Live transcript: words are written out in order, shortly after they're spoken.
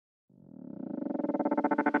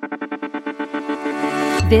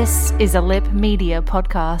This is a Lip Media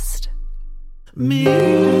podcast.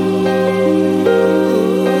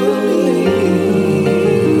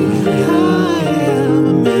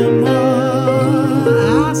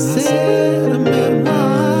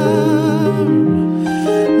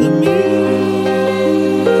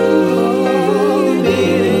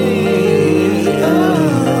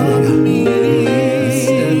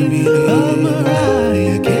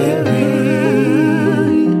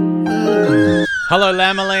 Hello,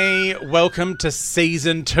 Lamely. Welcome to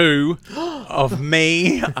season 2 of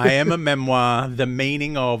Me. I Am a Memoir, the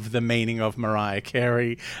meaning of Mariah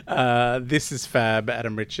Carey. This is Fab,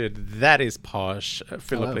 Adam Richard. That is Posh,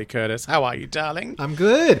 Philip Lee Curtis. How are you, darling? I'm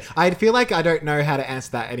good. I feel like I don't know how to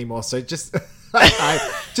answer that anymore, so just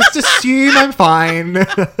I just assume I'm fine.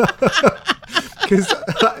 Because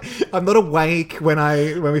I'm not awake when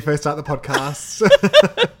we first start the podcast.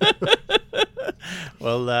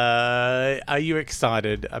 Well, are you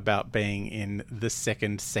excited about being in the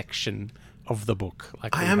second section of the book?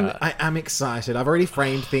 I am excited. I've already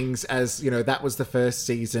framed things as, that was the first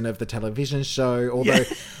season of the television show, although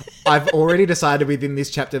I've already decided within this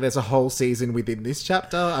chapter there's a whole season within this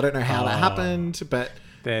chapter. I don't know how that happened, but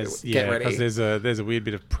get ready. Because there's a weird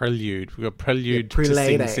bit of prelude. We've got prelude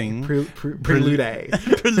to sing. Prelude. Prelude.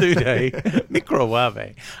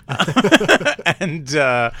 Microwave. And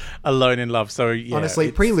Alone in Love. So, yeah.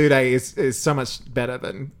 Honestly, Prelude is so much better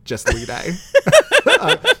than just Lude.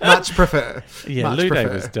 Much prefer. Yeah, much Lude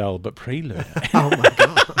prefer. was dull, but Prelude. Oh my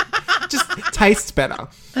God. Just tastes better.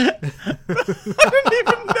 I don't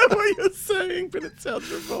even know what you're saying, but it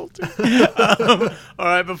sounds revolting. All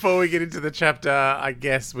right, before we get into the chapter, I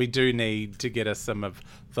guess we do need to get us some of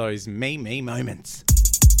those me moments.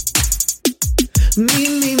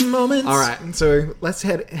 Me moments. All right, so let's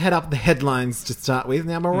head up the headlines to start with.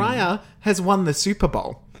 Now, Mariah has won the Super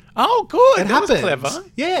Bowl. Oh, good. It That happened. was clever.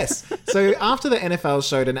 Yes. So after the NFL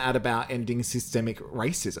showed an ad about ending systemic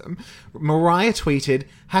racism, Mariah tweeted,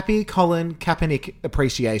 "Happy Colin Kaepernick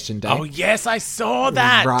Appreciation Day." Oh, yes, I saw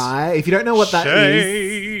that. Right. If you don't know what that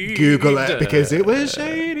is, Google it because it was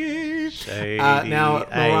shady. Now,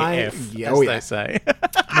 Mariah, AF, they say.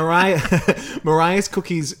 Mariah's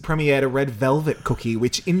cookies premiered a red velvet cookie,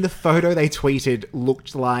 which in the photo they tweeted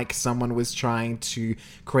looked like someone was trying to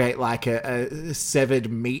create like a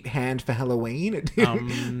severed meat hand for Halloween.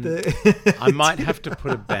 I might have to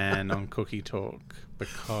put a ban on cookie talk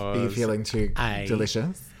because Are you feeling too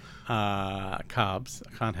delicious? Carbs.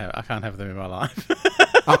 I can't have them in my life.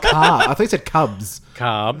 Oh, I thought you said cubs.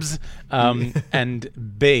 Carbs. And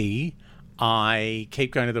B, I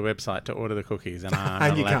keep going to the website to order the cookies and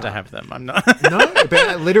I'm not allowed to have them. I'm not. No,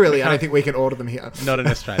 but literally, I don't think we can order them here. Not in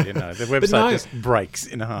Australia, no. The website just breaks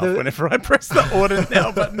in half whenever I press the order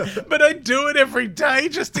now button. But I do it every day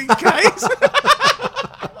just in case.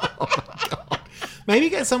 Maybe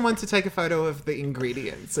get someone to take a photo of the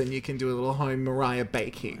ingredients and you can do a little home Mariah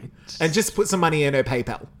baking and just put some money in her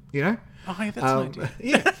PayPal, Oh, yeah, that's an idea.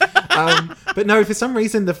 Yeah. But no, for some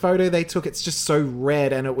reason, the photo they took, it's just so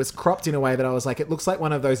red and it was cropped in a way that I was like, it looks like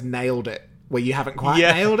one of those nailed it, where you haven't quite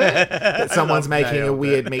nailed it, that someone's making a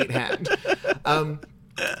weird meat hand.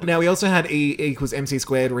 Now, we also had E equals MC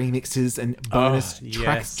squared remixes and bonus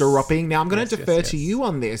tracks dropping. Now, I'm going to defer to you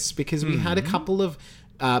on this because we had a couple of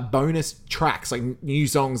bonus tracks, like new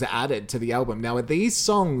songs added to the album. Now, are these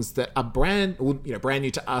songs that are brand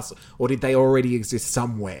new to us, or did they already exist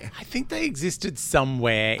somewhere? I think they existed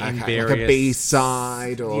somewhere in various... like a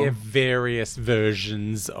B-side or... Yeah, various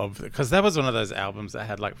versions of... Because that was one of those albums that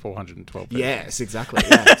had like 412 versions. Yes, exactly.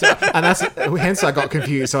 Yeah. So, and hence I got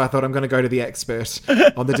confused, so I thought I'm going to go to the expert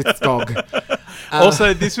on the Discog.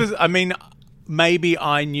 Also, this was... I mean... Maybe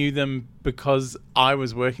I knew them because I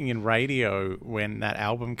was working in radio when that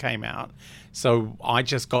album came out. So I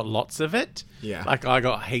just got lots of it. Yeah. Like I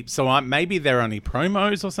got heaps. So maybe they're only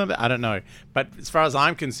promos or something. I don't know. But as far as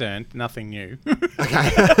I'm concerned, nothing new.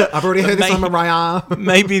 Okay. I've already heard this on Mariah.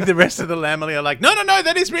 Maybe the rest of the Lamely are like, no,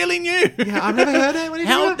 that is really new. Yeah, I've never heard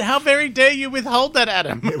it. How very dare you withhold that,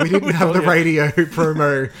 Adam? We didn't have the radio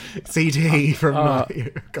promo CD from Mariah.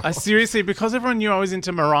 I seriously, because everyone knew I was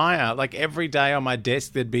into Mariah, like every day on my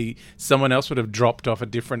desk, there'd be someone else would have dropped off a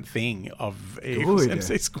different thing of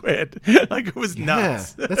MC squared. Like it was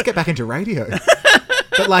nuts. Yeah. Let's get back into radio.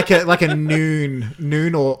 But like a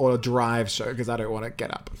noon or drive show, because I don't want to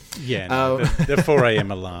get up. Yeah, no, the 4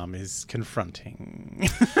 a.m. alarm is confronting.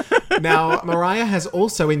 Now, Mariah has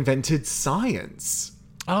also invented science.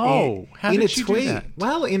 Oh, how did she do that?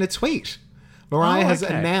 Well, in a tweet. Mariah has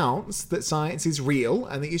announced that science is real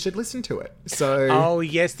and that you should listen to it. So, oh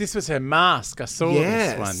yes, this was her mask. I saw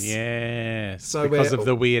this one. Yes, so because of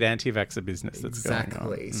the weird anti-vaxxer business that's going on.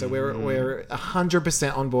 Exactly. So we're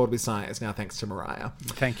 100% on board with science now, thanks to Mariah.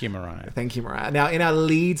 Thank you, Mariah. Thank you, Mariah. Now, in our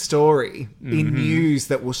lead story, in news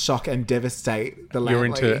that will shock and devastate the Lamley. You're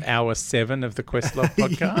into hour 7 of the Questlove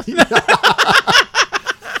podcast.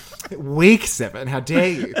 Week 7, how dare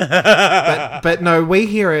you? But no, we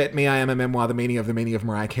here at Me I Am a Memoir, the meaning of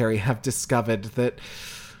Mariah Carey, have discovered that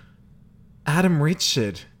Adam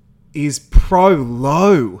Richard is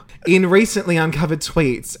pro-low in recently uncovered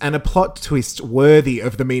tweets and a plot twist worthy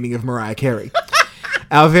of the meaning of Mariah Carey.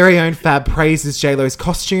 Our very own Fab praises JLo's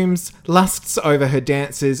costumes, lusts over her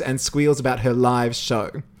dances, and squeals about her live show.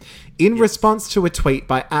 In response to a tweet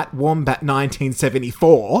by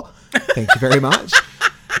 @Wombat1974, thank you very much,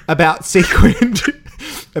 about sequined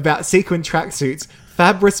tracksuits,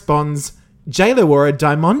 Fab responds, JLo wore a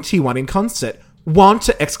Diamante one in concert. Want!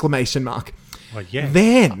 Exclamation mark. Well, yeah.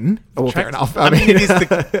 Then, fair enough. I mean,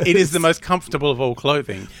 it is the most comfortable of all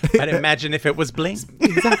clothing. But imagine if it was bling.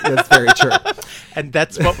 Exactly, that's very true. And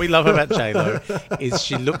that's what we love about JLo, is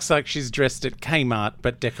she looks like she's dressed at Kmart,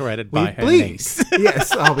 but decorated by her niece.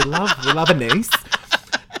 Yes, we love a niece.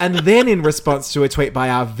 And then in response to a tweet by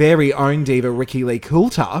our very own diva, Ricky Lee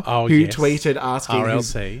Coulter, who tweeted asking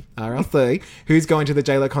RLC, who's going to the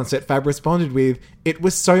JLo concert, Fab responded with, "It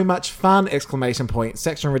was so much fun, ! Section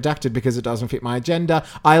redacted because it doesn't fit my agenda.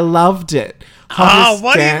 I loved it. Hottest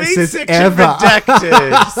what do you mean section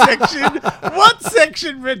redacted? What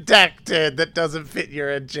section redacted that doesn't fit your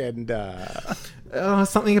agenda?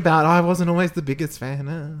 Something about I wasn't always the biggest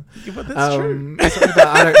fan. But that's true. Something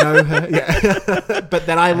about I don't know her. Yeah. But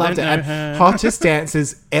then I loved it. And hottest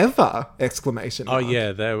dancers ever! Exclamation mark. Oh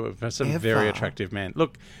yeah, they were some very attractive men.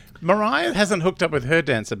 Look, Mariah hasn't hooked up with her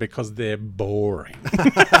dancer because they're boring.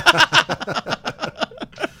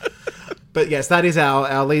 But yes, that is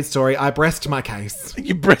our lead story. I breast my case.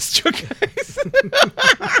 You breast your case?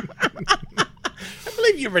 I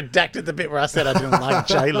believe you redacted the bit where I said I didn't like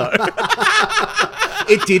JLo.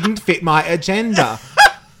 It didn't fit my agenda.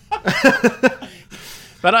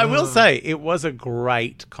 But I will say, it was a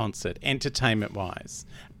great concert, entertainment-wise.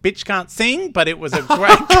 Bitch can't sing, but it was a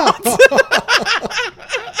great concert.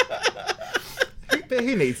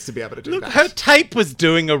 Who needs to be able to do that? Look, her tape was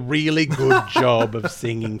doing a really good job of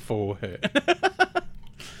singing for her.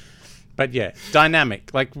 But yeah,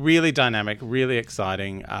 dynamic, like really dynamic, really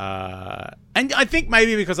exciting. And I think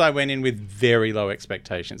maybe because I went in with very low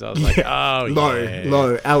expectations. I was like,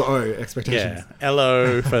 low, LO expectations. Yeah,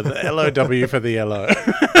 LO for the LOW for the LO.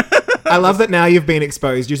 I love that now you've been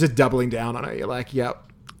exposed. You're just doubling down on it. You're like, yep.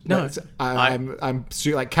 No, I'm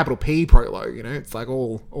like capital P pro-low, you know? It's like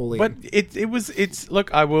all in. But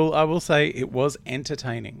look, I will say it was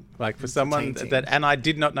entertaining. Like for someone that, and I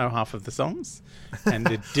did not know half of the songs,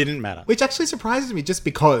 and it didn't matter. Which actually surprises me just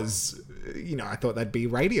because, you know, I thought they'd be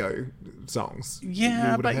radio songs.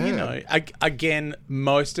 Yeah, but you know, again,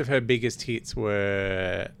 most of her biggest hits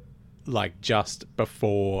were like just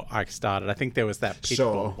before I started. I think there was that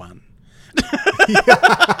Pitbull one.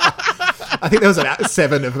 I think there was about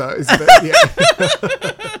 7 of those. But yeah.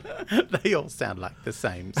 They all sound like the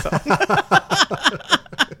same song.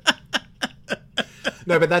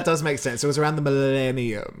 No, but that does make sense. It was around the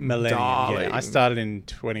millennium. Yeah. I started in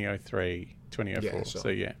 2003, 2004. Yeah, sure. So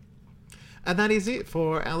yeah. And that is it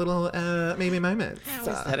for our little Mimi moments. How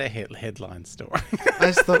is that a headline story? I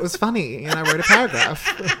just thought it was funny, and I wrote a paragraph.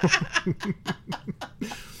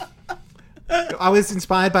 I was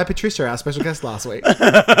inspired by Patricia, our special guest last week, to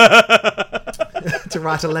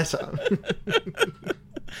write a letter.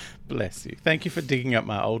 Bless you. Thank you for digging up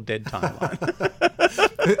my old dead timeline.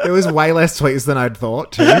 It was way less tweets than I'd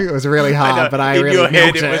thought, too. It was really hard, but I really milked it. In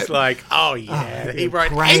your head, it was like, oh, yeah, he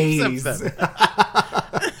wrote heaps of them.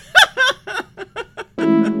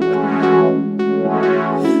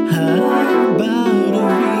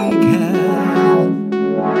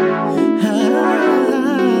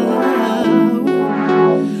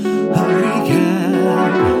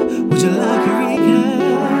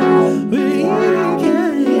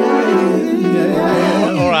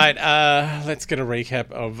 Let's get a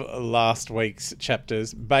recap of last week's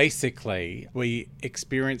chapters. Basically, we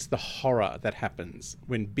experienced the horror that happens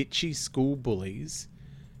when bitchy school bullies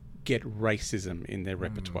get racism in their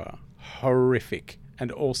repertoire. Horrific.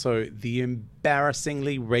 And also the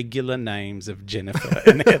embarrassingly regular names of Jennifer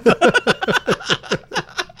and Heather.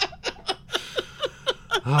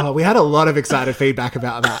 Oh, we had a lot of excited feedback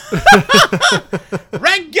about that.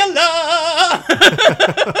 Regular!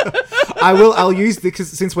 I'll use because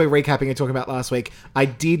since we're recapping and talking about last week, I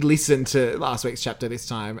did listen to last week's chapter this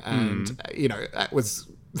time, and it was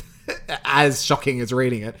as shocking as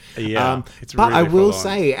reading it. Yeah, it's but really I will full on.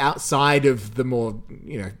 say, outside of the more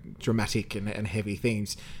dramatic and heavy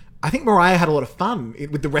themes, I think Mariah had a lot of fun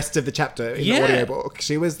with the rest of the chapter in the audiobook.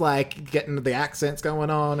 She was like getting the accents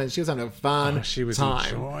going on, and she was having a fun She was time.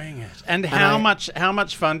 enjoying it. And how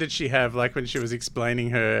much fun did she have? Like when she was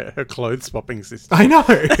explaining her clothes swapping system. I know.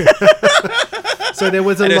 So there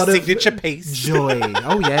was a And her lot of signature piece. joy.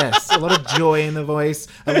 Oh yes, a lot of joy in the voice.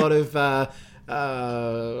 A lot of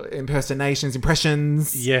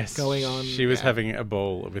impressions. Yes, going on. She was having a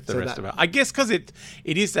ball with the So rest that- of it. I guess because it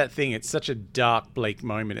is that thing. It's such a dark, bleak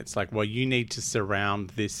moment. It's like, well, you need to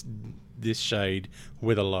surround this shade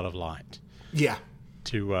with a lot of light Yeah.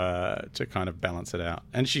 to kind of balance it out,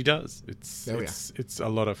 and she does. It's a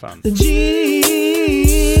lot of fun.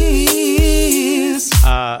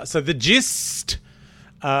 So the gist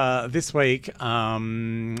this week,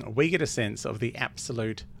 we get a sense of the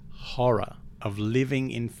absolute horror of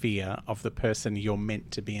living in fear of the person you're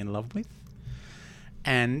meant to be in love with.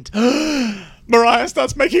 And Mariah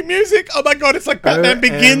starts making music. Oh my God, it's like Batman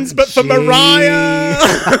Begins, but for Mariah.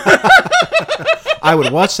 I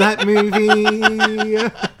would watch that movie.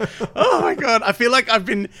 Oh my God, I feel like I've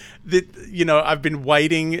been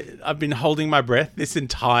waiting. I've been holding my breath this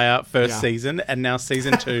entire first season, and now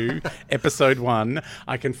season 2, episode 1,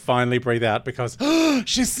 I can finally breathe out because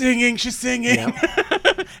she's singing.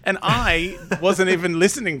 Yep. And I wasn't even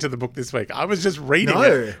listening to the book this week. I was just reading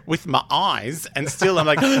it with my eyes, and still I'm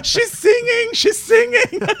like, she's singing.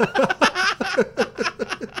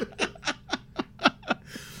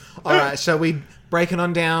 All right, shall we break it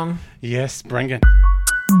on down? Yes, bring it.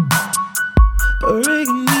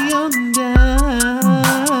 Bring me on down.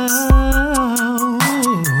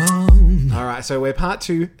 All right, so we're part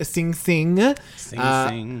 2, a Sing Sing.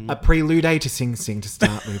 Sing. A prelude to Sing Sing to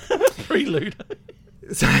start with. Prelude.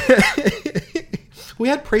 So, we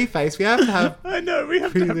had preface. We have to have. I know, we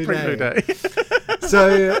have to have Prelude.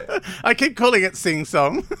 So I keep calling it Sing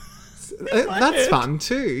Song. that's fun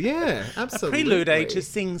too. Yeah, absolutely. Prelude to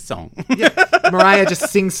Sing Song. Yeah, Mariah just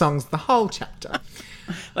sing songs the whole chapter.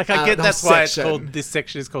 Like I get the that's whole why it's section. called, this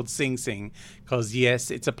section is called Sing Sing, because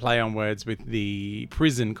yes, it's a play on words with the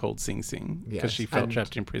prison called Sing Sing, because Yes, she felt and-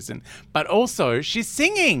 trapped in prison, but also she's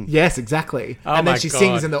singing. Yes, exactly. Oh and then my she God.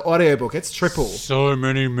 sings in the audiobook. It's triple. So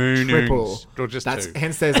many meanings. Triple. Or just That's two.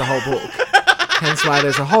 hence there's a whole book. Hence why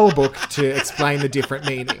there's a whole book to explain the different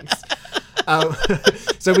meanings.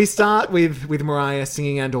 So we start with Mariah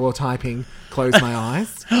singing and or typing "Close My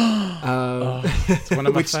Eyes." It's one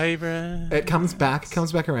of my Which- favourites. It comes back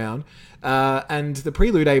around. And the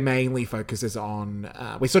prelude mainly focuses on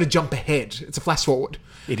we sort of jump ahead. It's a flash forward.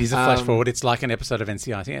 It is a flash forward. It's like an episode of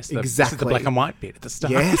NCIS. This is the Exactly. black and white bit at the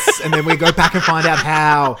start. Yes, and then we go back and find out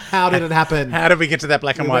how did it happen. How did we get to that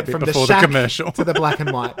black and white bit before the shack commercial? to the black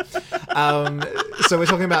and white. So we're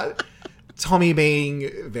talking about Tommy being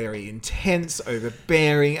very intense,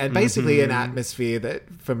 overbearing, and basically an atmosphere that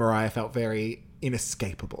for Mariah felt very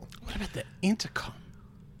inescapable. What about the intercom?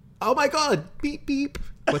 Oh my God! Beep beep.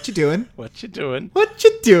 What you doing? What you doing? What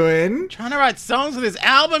you doing? Trying to write songs for this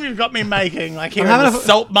album you've got me making, like here I'm in the having a-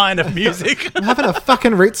 salt mine of music. I'm having a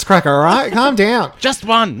fucking Ritz cracker, all right? Calm down. Just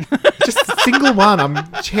one. Just a single one.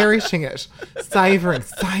 I'm cherishing it. Savoring,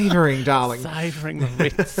 darling. Savouring the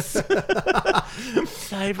Ritz.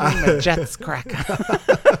 Savouring the Jets cracker.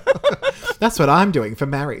 That's what I'm doing for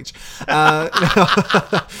marriage.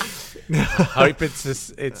 Hope it's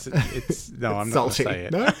no, I'm not going to Salty. say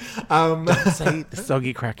it. No? Don't say the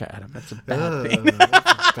soggy cracker, Adam. That's a bad thing.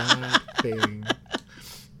 That's a bad thing.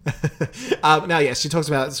 Now, yes, she talks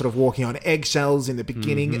about sort of walking on eggshells in the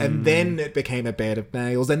beginning, and then it became a bed of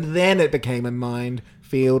nails, and then it became a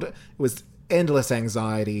minefield. It was endless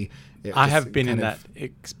anxiety. It I just have been in kind that of-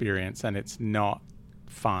 experience, and it's not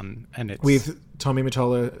fun. And it's with Tommy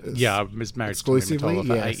Mottola. yeah, I was married to Tommy exclusively, Mottola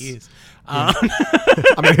for yes. 8 years.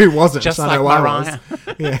 I mean, who wasn't? Just I like know I Mariah. was.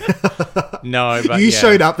 Yeah. No, but You yeah.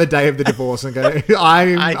 showed up the day of the divorce and go,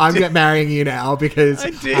 I'm did. marrying you now because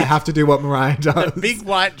I did. I have to do what Mariah does. Big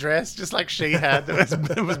white dress, just like she had.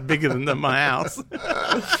 That was bigger than my house.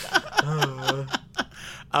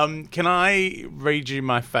 Can I read you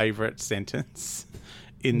my favourite sentence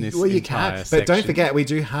in this Well, you entire can, section? but don't forget we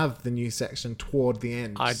do have the new section toward the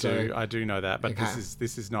end. I do know that, but Okay.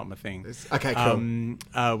 this is not my thing. Okay,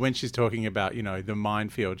 cool. When she's talking about the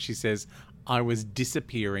minefield, she says, "I was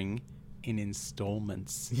disappearing in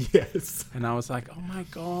installments," Yes. and I was like, "Oh my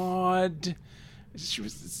God." This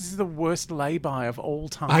is the worst lay-by of all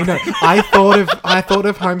time. I know. I thought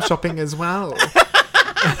of home shopping as well.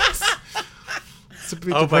 It's a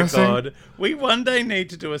bit Oh depressing. my God. We one day need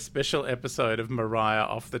to do a special episode of Mariah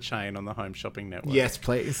Off the Chain on the Home Shopping Network. Yes,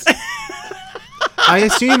 please. I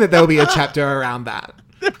assume that there'll be a chapter around that.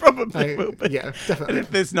 There probably will be. Yeah, And definitely. if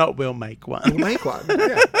there's not, we'll make one. We'll make one.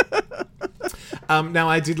 Yeah. Now,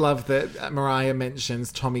 I did love that Mariah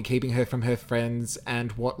mentions Tommy keeping her from her friends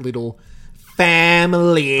and what little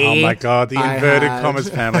family. Oh my God, the I inverted had. commas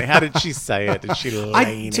family. How did she say it? Did she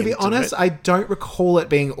lean To be into honest, it? I don't recall it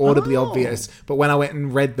being audibly Oh. obvious, but when I went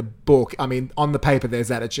and read the book, I mean, on the paper,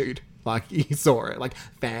 there's attitude. Like, you saw it, like,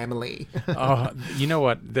 family. Oh, you know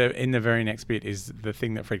what? In the very next bit is the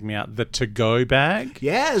thing that freaked me out. The to-go bag.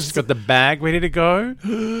 Yes. She's got the bag ready to go.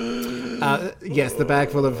 Yes, the bag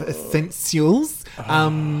full of essentials.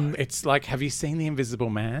 It's like, have you seen The Invisible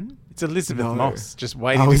Man? It's Elizabeth No. Moss just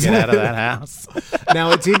waiting Oh, to is get it? out of that house. Now,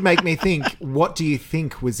 it did make me think, what do you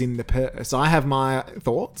think was in the purse? I have my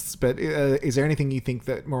thoughts, but is there anything you think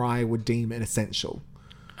that Mariah would deem an essential?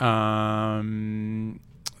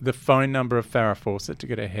 The phone number of Farrah Fawcett to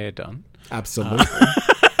get her hair done. Absolutely.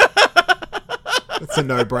 It's a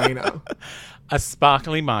no-brainer. A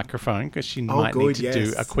sparkly microphone, because she might need good, to do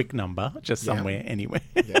yes. a quick number just somewhere, anywhere.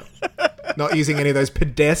 Yeah. Not using any of those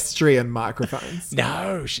pedestrian microphones.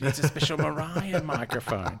 No, she needs a special Mariah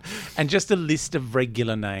microphone. And just a list of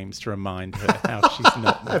regular names to remind her how she's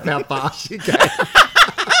not. Of how far she came.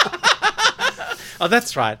 Oh,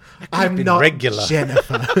 that's right. I could have I'm been not regular.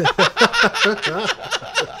 Jennifer.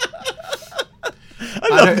 I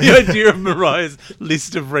love the idea of Mariah's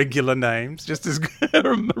list of regular names, just as a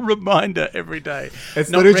reminder every day.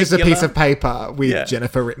 It's Not literally just a regular. piece of paper with Yeah.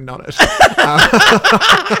 Jennifer written on it.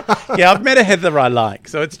 Yeah, I've met a Heather I like,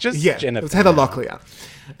 so it's just Yeah, Jennifer. it was Heather Locklear.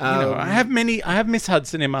 You know, I have Miss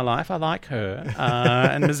Hudson in my life. I like her.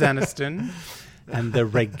 And Ms. Aniston. And the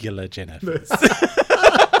regular Jennifers.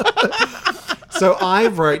 So I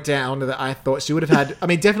wrote down that I thought she would have had, I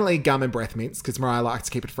mean, definitely gum and breath mints, because Mariah likes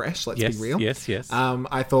to keep it fresh, let's Yes, be real. yes.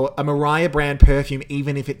 I thought a Mariah brand perfume,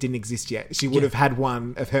 even if it didn't exist yet, she would have had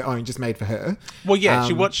one of her own just made for her. Well,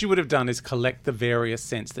 yeah, what she would have done is collect the various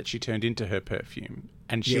scents that she turned into her perfume.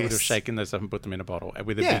 And she would have Yes. shaken those up and put them in a bottle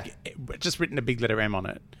with a Yeah. just written a big letter M on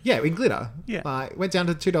it. Yeah, in glitter. Yeah. Went down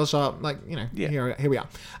to the $2 shop, like, you know, Yeah. here we are.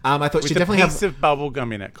 I thought With she a definitely piece have... of bubble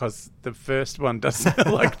gum in it, because the first one does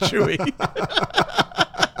smell like chewy.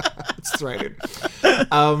 Straight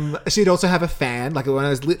in. She'd also have a fan, like one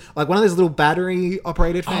of those, little battery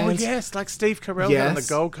operated Oh, fans. yes, like Steve Carell had on the Yes.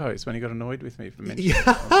 Gold Coast when he got annoyed with me for mentioning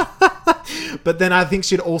But then I think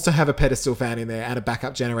she'd also have a pedestal fan in there and a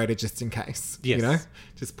backup generator just in case. Yes. You know,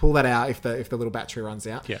 just pull that out if the little battery runs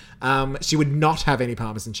out. Yeah. She would not have any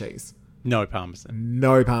Parmesan cheese. No Parmesan.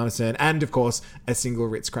 No Parmesan, and of course a single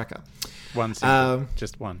Ritz cracker. One single.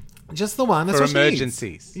 Just one. Just the one. That's For what she needs.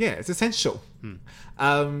 emergencies. Yeah, it's essential.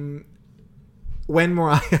 When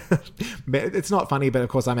Mariah, it's not funny, but of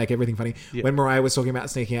course I make everything funny. Yeah. When Mariah was talking about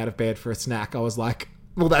sneaking out of bed for a snack, I was like,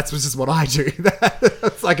 well, that's just what I do.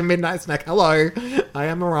 It's like a midnight snack. Hello, I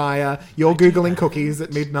am Mariah. You're Googling cookies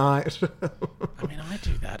at midnight. I mean, I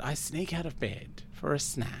do that. I sneak out of bed for a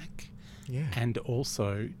snack. Yeah. And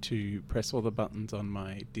also to press all the buttons on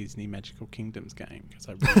my Disney Magical Kingdoms game, because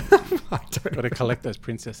I really I don't got to collect those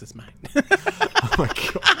princesses, mate. Oh my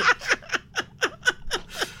god.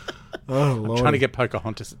 Oh Lord. Trying to get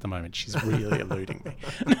Pocahontas at the moment. She's really eluding me.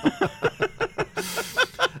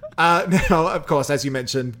 Now, of course, as you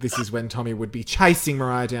mentioned, this is when Tommy would be chasing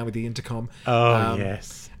Mariah down with the intercom. Oh,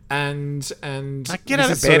 yes. And Like, get this out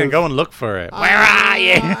of is bed sort and go and look for it. Where are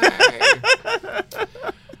you?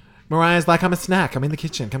 Mariah's like, I'm a snack. I'm in the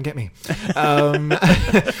kitchen. Come get me.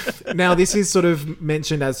 Now, this is sort of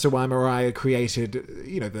mentioned as to why Mariah created,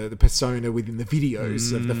 you know, the persona within the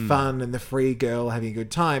videos of the fun and the free girl having a good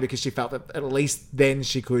time, because she felt that at least then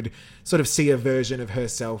she could sort of see a version of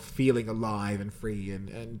herself feeling alive and free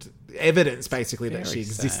and evidence, basically, that Very she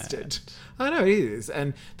existed. sad. I know, it is.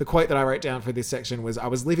 And the quote that I wrote down for this section was, I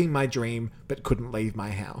was living my dream, but couldn't leave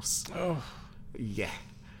my house. Oh. Yeah.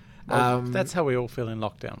 Well, that's how we all feel in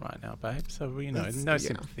lockdown right now, babe. So, you know, no yeah.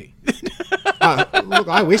 sympathy. Look,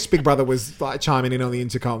 I wish Big Brother was like chiming in on the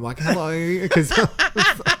intercom, like, hello, because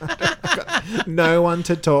no one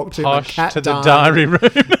to talk to. My Posh cat to the died. diary room.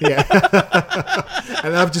 Yeah.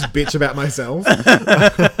 And then I've just bitch about myself.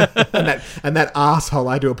 and that asshole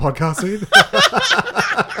I do a podcast with.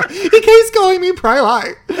 He keeps calling me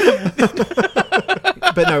pro-light.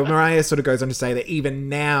 But no, Mariah sort of goes on to say that even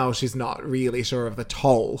now she's not really sure of the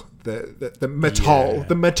toll, the matoll, Yeah.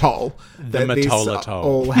 the matoll that this Matola toll.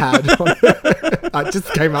 all had. I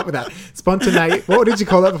just came up with that. Spontaneity. What did you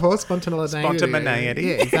call that before? Spontaneity. Spontaneity.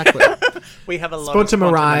 Yeah, exactly. We have a lot of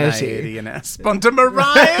Spontamariety. spontaneity in our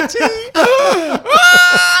spontamariety.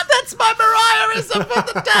 That's my Mariahism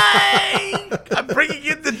for the day. I'm bringing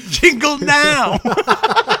in the jingle now.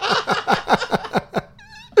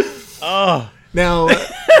 Oh. Now,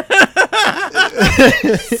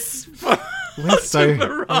 we're so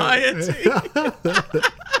variety.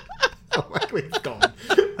 Oh, he's gone.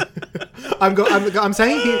 I'm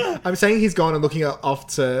saying he's gone and looking off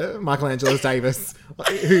to Michelangelo Davis,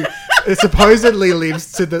 who supposedly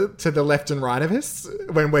lives to the left and right of us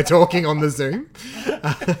when we're talking on the Zoom.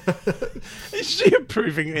 Is she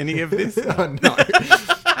approving any of this? Oh, no.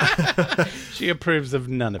 She approves of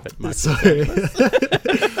none of it, Michael. So,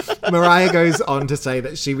 Mariah goes on to say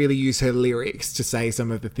that she really used her lyrics to say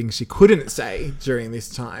some of the things she couldn't say during this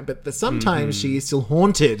time, but that sometimes she is still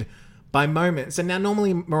haunted by moments. And now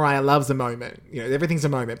normally Mariah loves a moment. You know, everything's a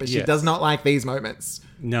moment, but she does not like these moments.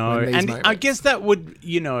 No, and moments. I guess that would,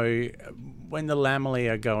 when the Lamely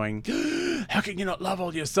are going, how can you not love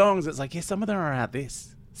all your songs? It's like, some of them are out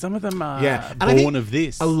this. Some of them are born of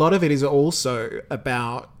this. A lot of it is also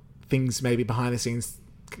about things maybe behind the scenes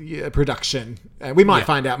production. We might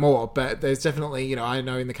find out more, but there's definitely, I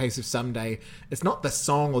know in the case of Someday, it's not the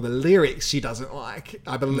song or the lyrics she doesn't like.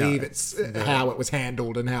 I believe it's how it was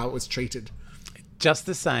handled and how it was treated. Just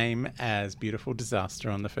the same as Beautiful Disaster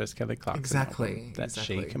on the first Kelly Clarkson album that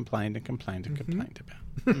she complained and complained and complained about.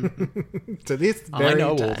 To this very I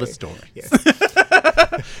know day. all the story. Yes.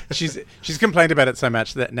 She's complained about it so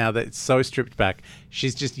much that now that it's so stripped back,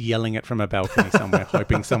 she's just yelling it from a balcony somewhere,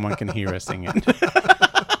 hoping someone can hear her sing it.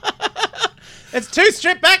 It's too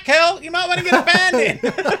stripped back, Kel. You might want to get a band in.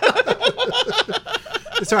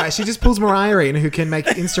 It's all right. She just pulls Mariah in, who can make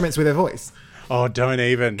instruments with her voice. Oh, don't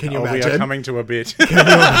even. Can you imagine? We are coming to a bit. Can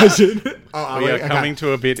you imagine? We are coming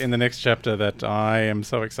to a bit in the next chapter that I am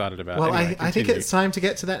so excited about. Well, anyway, I think it's time to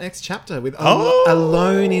get to that next chapter with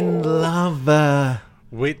Alone in Love.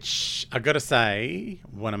 Which, I got to say,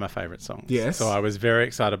 one of my favourite songs. Yes. So I was very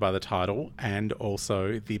excited by the title and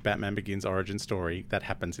also the Batman Begins origin story that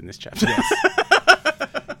happens in this chapter. Yes.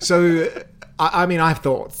 So, I mean, I have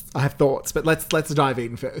thoughts, but let's dive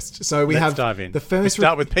in first. So let's dive in. The first. Let's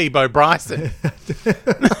start with Peebo Bryson,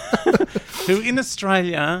 who in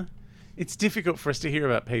Australia, it's difficult for us to hear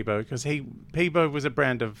about Peebo because Peebo was a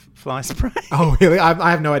brand of fly spray. Oh, really?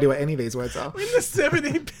 I have no idea what any of these words are. In the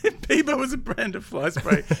 70s, Peebo was a brand of fly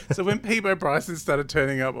spray. So when Peebo Bryson started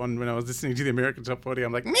turning up when I was listening to the American Top 40,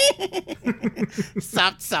 I'm like,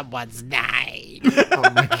 someone's name. Oh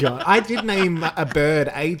my God. I did name a bird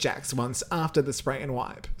Ajax once after the spray and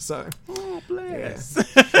wipe. So, oh, bless.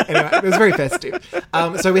 Yeah. Anyway, it was very festive.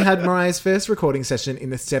 So we had Mariah's first recording session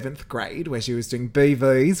in the 7th grade where she was doing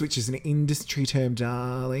BVs, which is an industry term,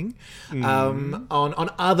 darling, on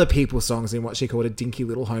other people's songs in what she called a dinky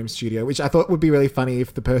little home studio, which I thought would be really funny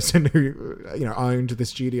if the person who owned the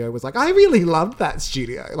studio was like, I really loved that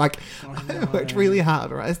studio. Like, I worked really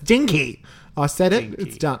hard. Right? It's dinky. I said it.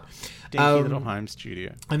 It's done. Dinky little home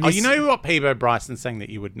studio. You know what Peebo Bryson sang that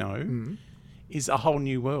you would know? Is A Whole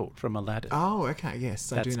New World from Aladdin. Oh, okay.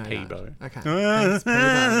 Yes, I do know Peebo. that. Okay. Thanks,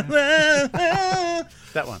 Peebo.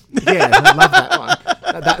 That one. Yeah, I love that one.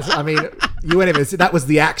 You went even. That was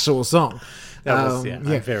the actual song. That was,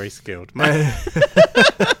 I'm very skilled.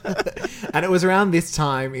 And it was around this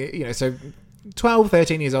time, so 12,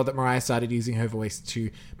 13 years old, that Mariah started using her voice to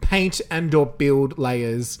paint and or build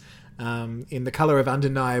layers in the colour of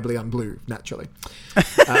undeniably on blue, naturally.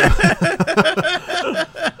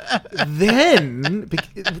 Then,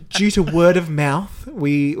 due to word of mouth,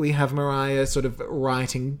 we have Mariah sort of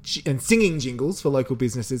writing and singing jingles for local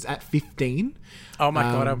businesses at 15. Oh my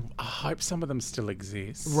God, I hope some of them still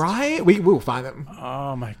exist. Right? We will find them.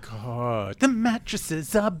 Oh my God. The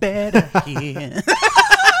mattresses are better here.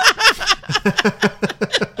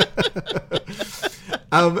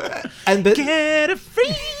 Get a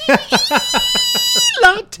free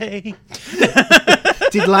latte.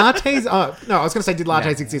 Did lattes... Oh, no, I was going to say, did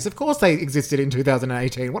lattes exist? Of course they existed in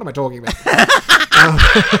 2018. What am I talking about?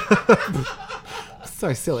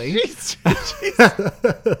 So silly.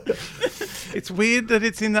 It's weird that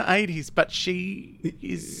it's in the 80s, but she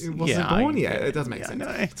wasn't born yet. It doesn't make sense. No,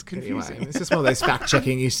 it's confusing. Anyway, it's just one of those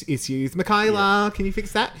fact-checking issues. Michaela, can you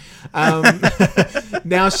fix that?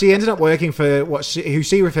 Now, she ended up working for who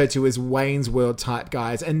she referred to as Wayne's World type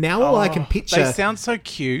guys, and now all I can picture... They sound so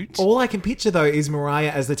cute. All I can picture, though, is Mariah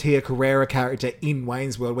as the Tia Carrera character in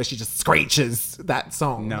Wayne's World, where she just screeches that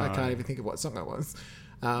song. No. I can't even think of what song that was.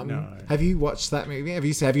 No. Have you watched that movie? Have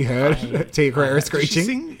you heard Tia Carrera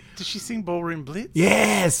screeching? Does she sing Ballroom Blitz?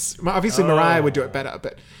 Yes. Obviously, Mariah would do it better,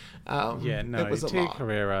 but it was Tia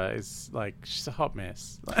Carrera is like, she's a hot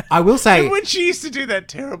mess. I will say, when she used to do that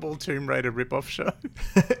terrible Tomb Raider rip-off show,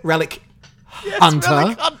 Relic. Hunter.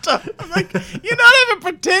 Relic Hunter. I'm like, you're not even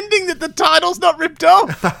pretending that the title's not ripped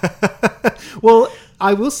off. Well,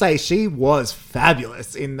 I will say she was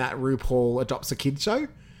fabulous in that RuPaul Adopts a Kid show.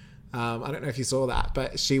 I don't know if you saw that,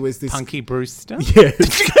 but she was this... Punky Brewster?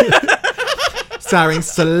 Yes. Starring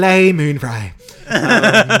Soleil Moonfry,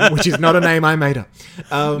 which is not a name I made up.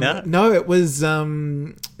 No, it was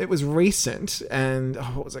recent, and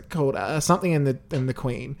what was it called? Something in the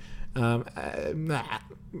Queen.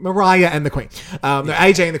 Mariah and the Queen.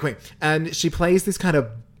 AJ and the Queen. And she plays this kind of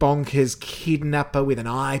bonkers kidnapper with an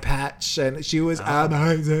eye patch, and she was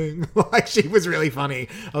amazing. Like, she was really funny.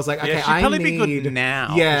 I was like, okay, she'd probably be good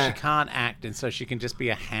now. Yeah. She can't act, and so she can just be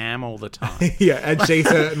a ham all the time. Yeah, and she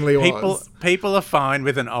certainly was. People are fine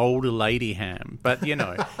with an old lady ham, but,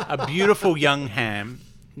 a beautiful young ham,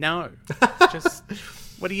 no. Just...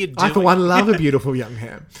 What are you doing? I, for one, love a beautiful young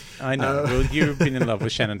ham. I know. Well, you've been in love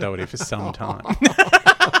with Shannon Doherty for some time.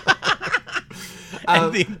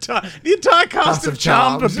 And the entire cast of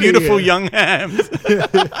Charmed are beautiful young hams.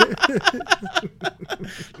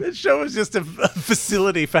 That show is just a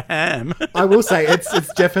facility for ham. I will say,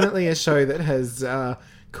 it's definitely a show that has...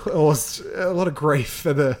 caused a lot of grief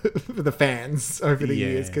for the fans over the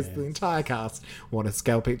years, because the entire cast want to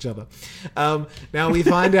scalp each other. Now we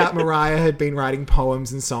find out Mariah had been writing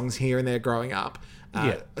poems and songs here and there growing up.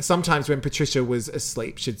 Sometimes when Patricia was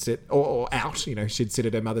asleep, she'd sit or out. She'd sit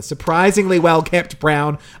at her mother's surprisingly well kept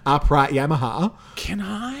brown upright Yamaha. Can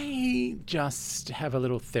I just have a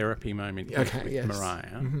little therapy moment with Mariah?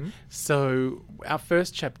 Mm-hmm. So our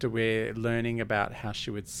first chapter, we're learning about how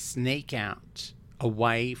she would sneak out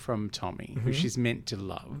away from Tommy, who she's meant to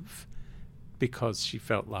love, because she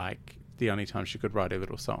felt like the only time she could write her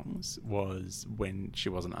little songs was when she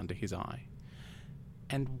wasn't under his eye.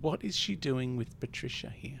 And what is she doing with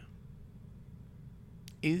Patricia here?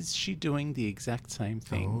 Is she doing the exact same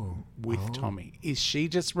thing with Tommy? Is she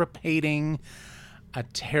just repeating a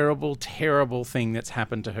terrible, terrible thing that's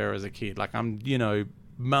happened to her as a kid? Like,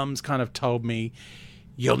 Mum's kind of told me,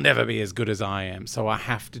 you'll never be as good as I am, so I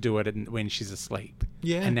have to do it when she's asleep.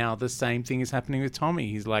 Yeah. And now the same thing is happening with Tommy.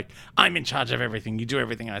 He's like, I'm in charge of everything. You do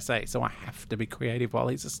everything I say, so I have to be creative while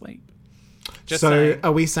he's asleep. Just saying.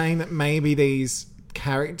 Are we saying that maybe these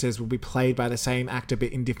characters will be played by the same actor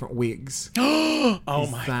but in different wigs? Oh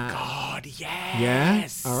my God,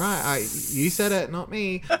 yes. Yeah? All right. You said it, not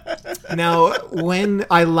me. Now, when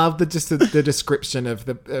I love the description of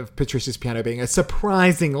Patricia's piano being a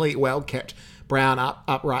surprisingly well-kept brown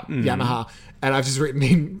upright Yamaha, and I've just written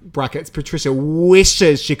in brackets, Patricia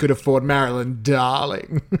wishes she could afford Marilyn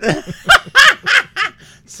Darling.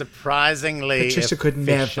 Surprisingly Patricia could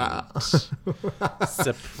never.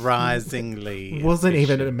 Surprisingly wasn't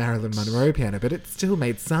efficient. even a Marilyn Monroe piano, but it still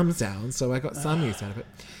made some sound, so I got some use out of it.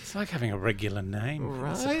 It's like having a regular name.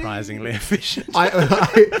 Right? Surprisingly efficient.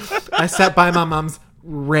 I sat by my mum's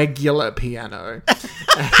regular piano.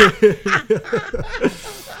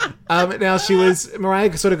 Now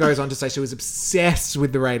Mariah sort of goes on to say she was obsessed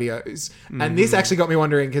with the radios. And this actually got me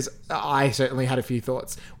wondering, because I certainly had a few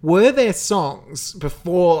thoughts. Were there songs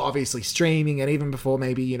before, obviously, streaming, and even before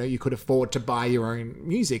maybe, you could afford to buy your own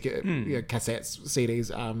music, cassettes, CDs,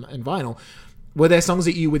 and vinyl? Were there songs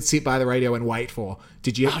that you would sit by the radio and wait for?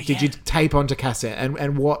 Did you tape onto cassette?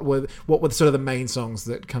 And what were sort of the main songs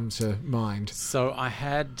that come to mind? So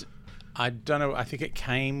I don't know, I think it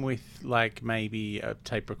came with like maybe a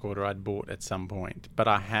tape recorder I'd bought at some point, but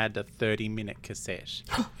I had a 30-minute cassette.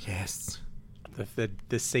 Yes. The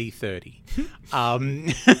C30.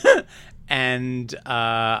 And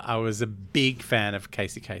I was a big fan of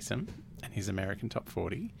Casey Kasem and his American Top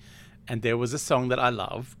 40. And there was a song that I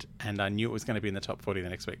loved, and I knew it was going to be in the top 40 the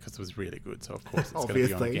next week because it was really good. So, of course, it's going to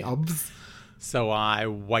be on again. So I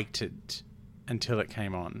waited until it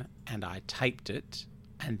came on, and I taped it,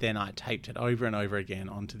 and then I taped it over and over again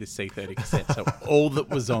onto this C30 cassette. So all that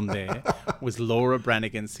was on there was Laura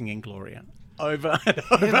Branigan singing Gloria over and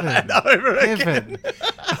over and over again.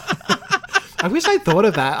 I wish I thought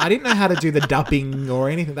of that. I didn't know how to do the dubbing or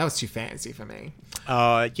anything. That was too fancy for me.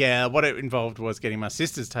 Yeah. What it involved was getting my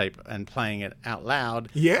sister's tape and playing it out loud.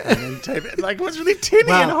 Yeah. And then tape it. Like, it was really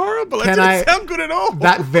tinny and horrible. It didn't sound good at all.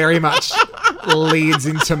 That very much leads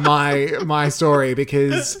into my story,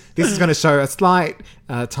 because this is going to show a slight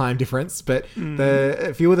time difference, but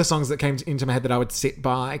a few of the songs that came into my head that I would sit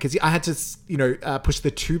by, because I had to, push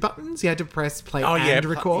the two buttons. You had to press play and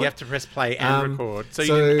record. You have to press play and record. So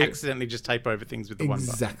you didn't accidentally just tape over things with the one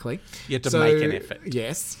button. Exactly. You had to make an effort.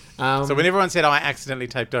 Yes. So when everyone said, I accidentally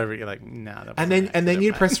taped over it, you're like, nah. That wasn't and then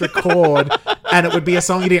you'd press record, and it would be a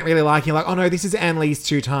song you didn't really like. You're like, oh no, this is Ann Lee's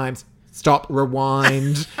 2 times. Stop,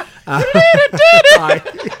 rewind.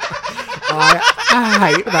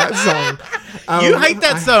 I hate that song. You hate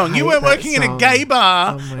that I song. You hate were that working in a song. gay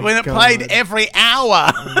bar Oh my when it God. played every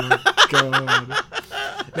hour. Oh my God.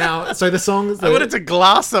 Now, so the songs... I wanted to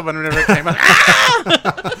glass someone whenever it came out.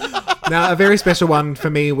 Now, a very special one for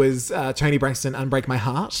me was Tony Braxton, "Unbreak My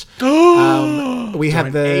Heart." We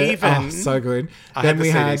had the so good. I had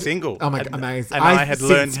the CD single. Oh my God, amazing! And I had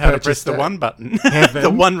learned how to press the one button,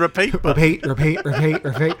 the one repeat button. repeat.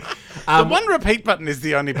 The one repeat button is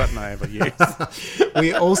the only button I ever use.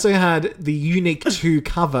 We also had the Unique 2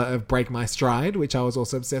 cover of "Break My Stride," which I was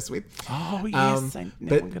also obsessed with. Oh yes,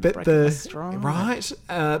 But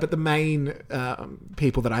the main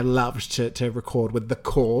people that I loved to record were The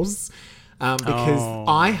Cause. Because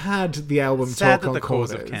I had the album Sad Talk on that the Cause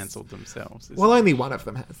Quarters. have cancelled themselves. Well, only one of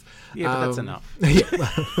them has. Yeah, but that's enough. Yeah.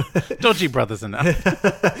 Dodgy Brothers enough.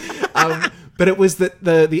 But it was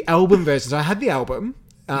the album version. So I had the album,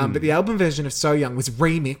 but the album version of So Young was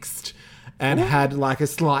remixed and had like a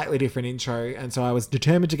slightly different intro. And so I was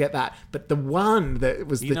determined to get that. But the one that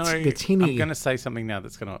was the tinny... I'm going to say something now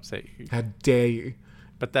that's going to upset you. How dare you?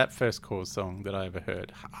 But that first Cause song that I ever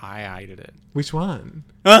heard, I hated it. Which one?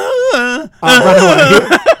 Ah! Runaway.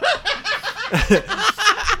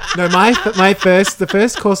 No, the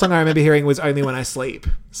first Cause song I remember hearing was Only When I Sleep.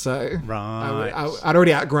 So Right. I'd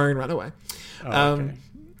already outgrown Runaway. Okay.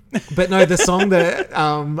 But no, the song that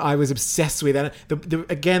I was obsessed with, and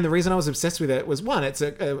the reason I was obsessed with it was, one, it's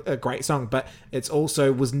a great song, but it's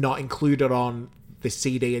also was not included on the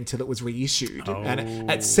CD until it was reissued.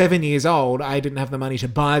 And at 7 years old, I didn't have the money to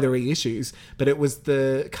buy the reissues, but it was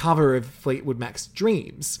the cover of Fleetwood Mac's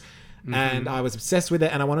Dreams. And I was obsessed with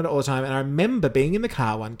it, and I wanted it all the time. And I remember being in the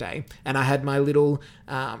car one day, and I had my little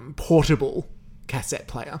portable cassette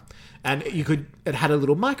player, and it had a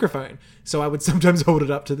little microphone, so I would sometimes hold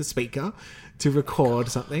it up to the speaker to record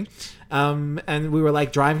something. And we were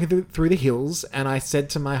like driving through the hills, and I said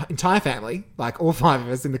to my entire family, like all 5 of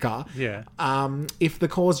us in the car, if The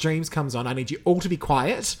Cause Dreams comes on, I need you all to be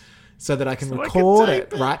quiet so that I can record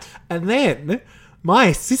it, right? And then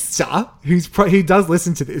my sister, who does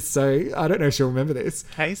listen to this, so I don't know if she'll remember this.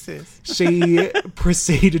 Hey, sis. She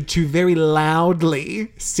proceeded to very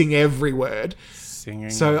loudly sing every word.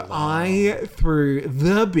 So I threw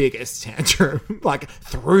the biggest tantrum, like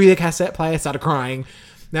threw the cassette player, started crying.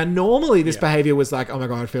 Now, normally this behavior was like, oh my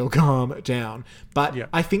God, Phil, calm down. But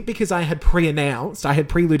I think because I had pre-announced, I had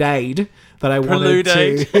preluded that I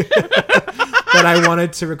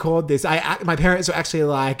wanted to record this. My parents were actually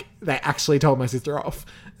like, they actually told my sister off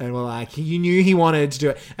and were like, you knew he wanted to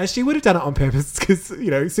do it. And she would have done it on purpose because,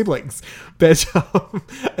 siblings. But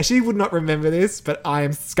she would not remember this, but I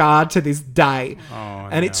am scarred to this day.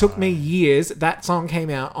 It took me years. That song came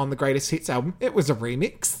out on the Greatest Hits album. It was a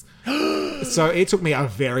remix. So it took me a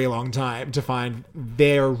very long time to find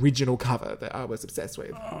their original cover that I was obsessed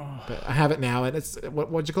with. But I have it now, and it's,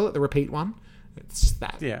 what'd you call it? The repeat one? It's just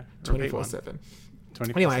that. Yeah. 24/7.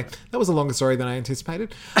 Anyway, that was a longer story than I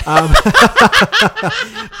anticipated. But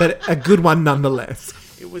a good one nonetheless.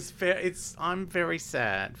 It was I'm very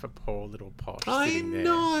sad for poor little Posh. I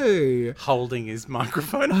know. Holding his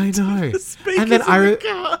microphone. I know. And then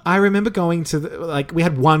I remember going to we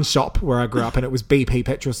had one shop where I grew up, and it was BP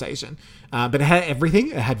petrol station. But it had everything.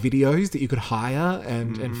 It had videos that you could hire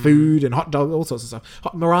and food and hot dogs, all sorts of stuff.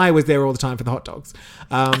 Mariah was there all the time for the hot dogs.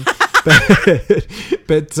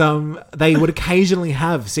 But they would occasionally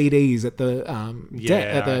have CDs at the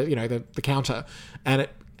the counter, and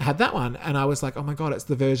it had that one, and I was like, oh my God, it's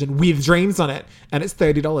the version with Dreams on it, and it's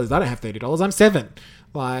 $30. I don't have $30. I'm 7.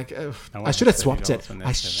 Like, I should have swapped it.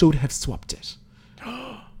 I should have swapped it.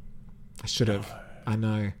 I should have. I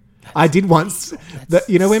know. I did once.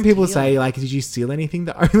 When people say, like, did you steal anything?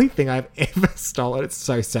 The only thing I've ever stolen, it's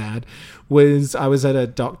so sad, was I was at a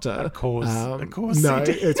doctor. Of course. No,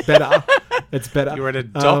 it's better. It's better. You were at a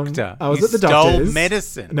doctor. I was at the doctor's. Stole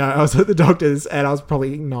medicine. No, I was at the doctor's, and I was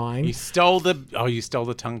probably 9. You stole the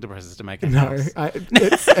tongue depressors to make it. No,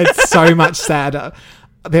 it's so much sadder.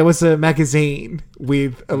 There was a magazine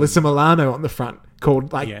with Alyssa Milano on the front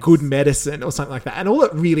called Good Medicine or something like that, and all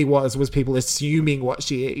it really was people assuming what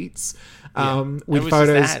she eats. With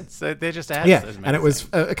photos. Just ads. They're just ads. Yeah, and it was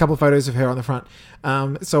a couple of photos of her on the front.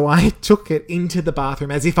 So I took it into the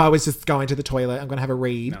bathroom as if I was just going to the toilet. I'm going to have a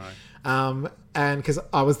read. No. And because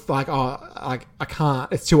I was like, I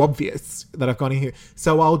can't. It's too obvious that I've gone in here.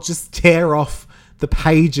 So I'll just tear off the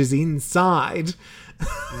pages inside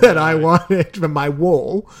that I wanted from my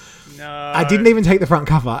wall. No. I didn't even take the front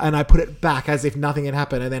cover, and I put it back as if nothing had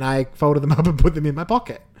happened, and then I folded them up and put them in my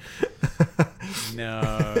pocket.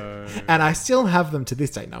 No. And I still have them to this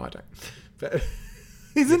day. No, I don't. But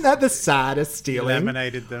Isn't that the saddest You stealing?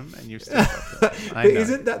 laminated them and you've still got them. I But know.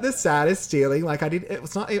 isn't that the saddest stealing? Like I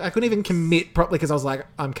couldn't even commit properly because I was like,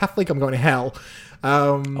 I'm Catholic, I'm going to hell.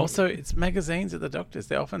 Also, it's magazines at the doctors.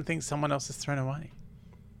 They often think someone else has thrown away.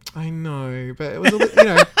 I know, but it was,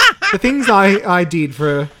 the things I did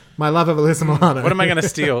for my love of Alyssa Milano. What am I going to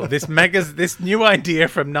steal? This new idea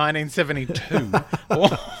from 1972.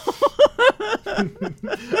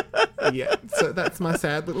 Yeah, so that's my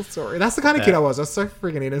sad little story. That's the kind of kid I was. I was so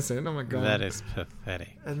friggin' innocent. Oh my god. That is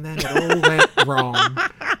pathetic. And then it all went wrong.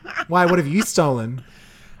 Why? What have you stolen?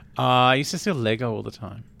 I used to steal Lego all the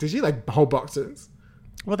time. Did you like whole boxes?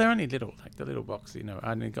 Well, they're only little, like the little box,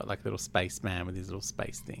 I only got like a little spaceman with his little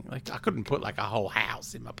space thing. Like I couldn't put like a whole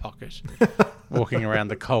house in my pocket walking around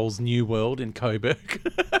the Coles New World in Coburg.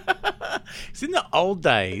 Because in the old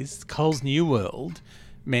days, Coles New World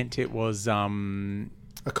meant it was A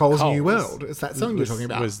Coles New Coles World. Is that something you're talking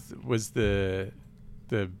about? was the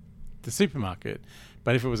supermarket,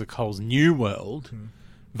 but if it was a Coles New World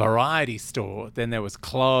variety store, then there was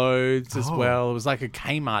clothes as well. It was like a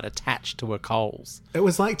Kmart attached to a Coles. It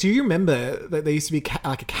was like, do you remember that there used to be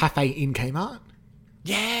like a cafe in Kmart?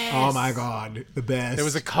 Yes. Oh my god, the best. There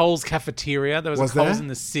was a Coles cafeteria. There was a Was Coles there? in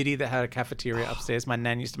the city that had a cafeteria upstairs. My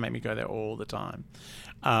nan used to make me go there all the time.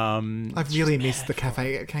 I've really missed the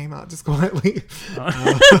cafe at Kmart, just quietly.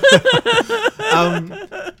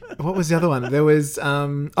 What was the other one? There was, do you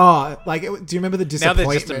remember the Now disappointment?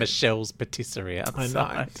 there's just a Michelle's Patisserie outside.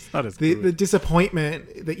 I know. It's not as The good.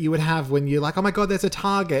 disappointment that you would have when you're like, oh my god, there's a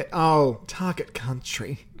Target. Oh, Target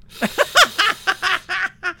Country.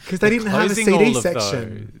 Because they didn't have a closing CD all of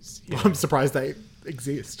section. those. Yeah. I'm surprised they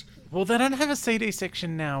exist. Well, they don't have a CD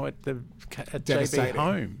section now at JB Devastating.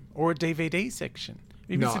 Home or a DVD section.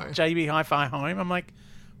 Even No. JB Hi-Fi Home. I'm like,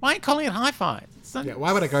 why are you calling it Hi-Fi? It's not- Yeah,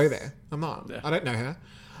 why would I go there? I'm not. I don't know her.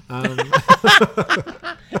 I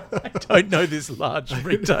don't know this large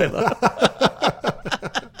retailer.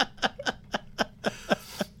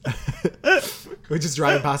 We're just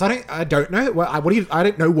driving past. I don't know. I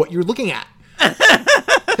don't know what you're looking at.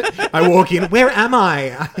 I walk in. Where am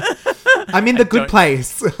I? I'm in the good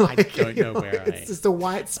place. I don't know where I It's am. just a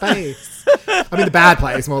white space. I'm in the bad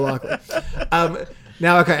place, more likely.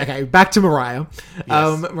 Now, okay. Back to Mariah.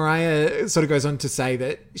 Mariah sort of goes on to say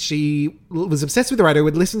that she was obsessed with the radio,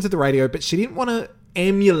 would listen to the radio, but she didn't want to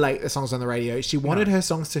emulate the songs on the radio. She wanted her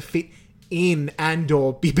songs to fit in and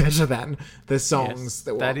or be better than the songs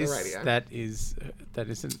that were on the radio. That is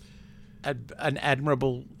an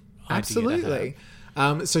admirable idea. Absolutely.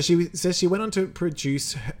 So she says she went on to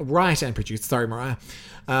write and produce, Mariah,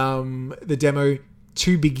 the demo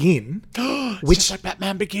To Begin, Which just like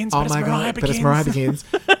Batman Begins, but it's Mariah Begins. but it's Mariah Begins,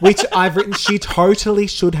 which I've written. She totally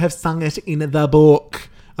should have sung it in the book,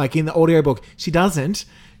 like in the audiobook. She doesn't.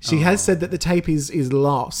 She has said that the tape is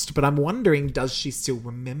lost, but I'm wondering, does she still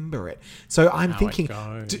remember it? So I'm thinking,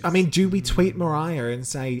 do we tweet Mariah and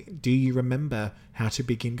say, do you remember how To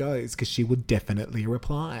Begin goes? Because she would definitely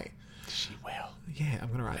reply. She will. Yeah, I'm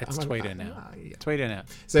going to write. Let's tweet her now. Yeah. Tweet her now.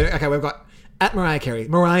 So, okay, we've got at Mariah Carey.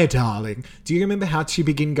 Mariah, darling, do you remember how To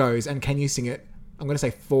Begin goes? And can you sing it? I'm going to say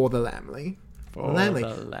for the Lamley. For the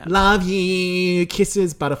Lamley. Love you.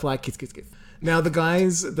 Kisses, butterfly, kiss, kiss, kiss. Now, the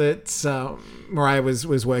guys that Mariah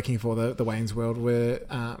was working for, the Wayne's World, were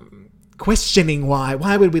questioning why.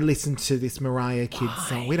 Why would we listen to this Mariah Kids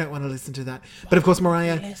song? We don't want to listen to that. But of course,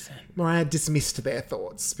 Mariah dismissed their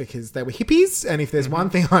thoughts because they were hippies. And if there's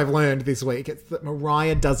one thing I've learned this week, it's that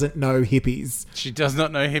Mariah doesn't know hippies. She does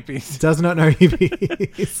not know hippies. Does not know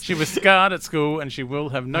hippies. She was scarred at school and she will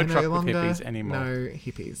have no truck with longer hippies anymore. No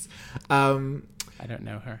hippies. I don't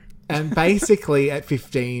know her. And basically, at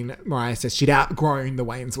 15, Mariah says she'd outgrown the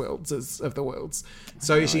Wayne's Worlds of the worlds.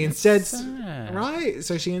 So she instead, sad.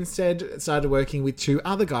 So she instead started working with two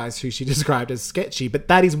other guys who she described as sketchy. But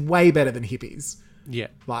that is way better than hippies. Yeah.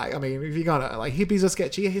 Like, I mean, if you're gonna like hippies are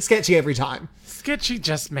sketchy every time. Sketchy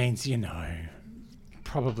just means,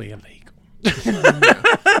 probably illegal.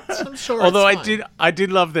 I'm sure. Although it's fine. I did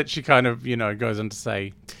love that she kind of, goes on to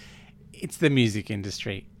say, it's the music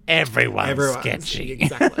industry. Everyone's sketchy.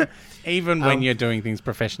 Exactly. Even when you're doing things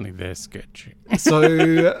professionally, they're sketchy.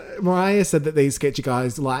 So Mariah said that these sketchy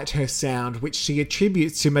guys liked her sound, which she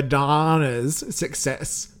attributes to Madonna's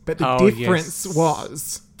success. But the difference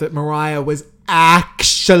was that Mariah was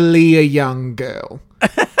actually a young girl.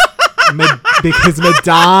 Because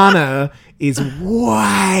Madonna is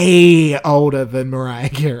way older than Mariah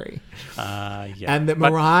Carey. And that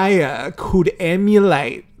Mariah could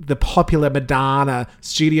emulate the popular Madonna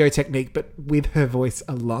studio technique, but with her voice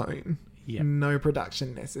alone. Yeah. No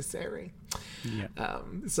production necessary. Yeah.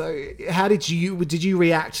 So how did you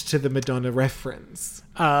react to the Madonna reference?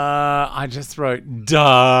 I just wrote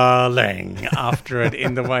 "darling" after it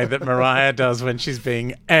in the way that Mariah does when she's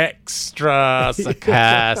being extra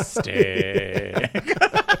sarcastic.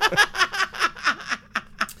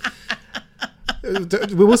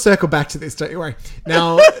 We will circle back to this, don't you worry.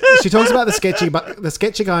 Now, she talks about the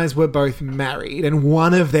Sketchy guys were both married, and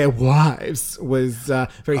one of their wives was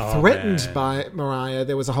very threatened by Mariah.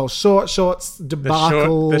 There was a whole shorts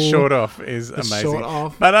debacle. The short off is amazing. Short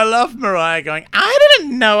off. But I love Mariah going, I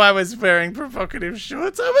didn't know I was wearing provocative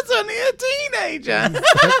shorts. I was only a teenager.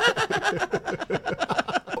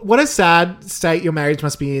 What a sad state your marriage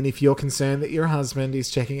must be in if you're concerned that your husband is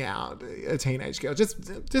checking out a teenage girl.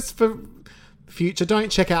 Just for future, don't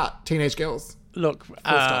check out teenage girls. Look,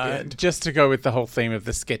 just to go with the whole theme of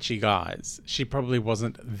the sketchy guys, she probably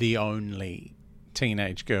wasn't the only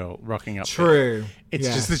teenage girl rocking up there. True. It's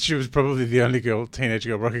just that she was probably the only teenage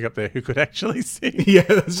girl rocking up there who could actually sing. Yeah,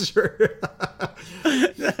 that's true.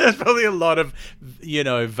 There's probably a lot of,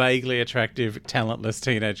 vaguely attractive, talentless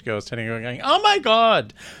teenage girls turning around going, oh my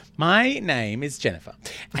God, my name is Jennifer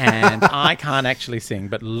and I can't actually sing,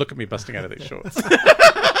 but look at me busting out of these shorts.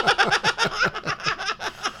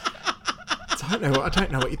 I don't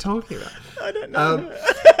know what you're talking about. I don't know.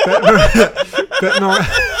 But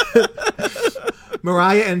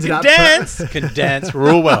Mariah ended up... Can dance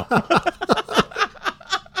real well.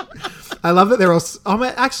 I love that they're all...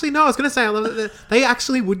 actually, no, I was going to say I love that they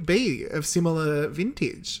actually would be of similar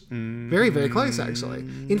vintage. Very, very close, actually.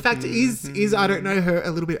 In fact, is I don't know her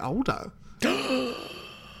a little bit older?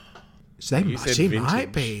 She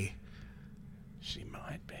might be. She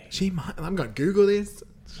might be. She might. I'm going to Google this.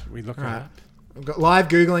 Should we look her up? I've got live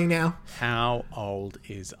Googling now. How old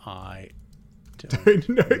is I? Don't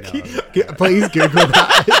know. Please Google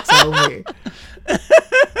that. Tell me.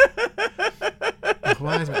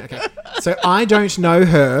 Okay. So I don't know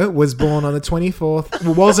her was born on the 24th.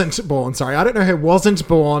 Well, wasn't born. Sorry, I don't know her wasn't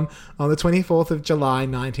born on the 24th of July,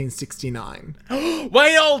 1969.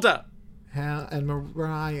 Way older. And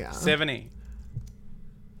Mariah 70.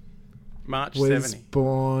 March was 70.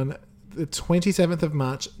 Born the 27th of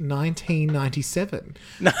March, 1997.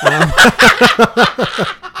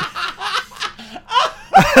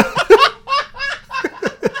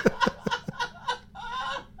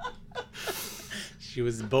 She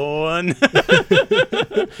was born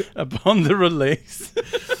upon the release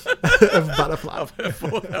of Butterfly. Of her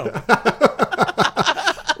fourth album.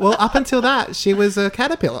 Well, up until that, she was a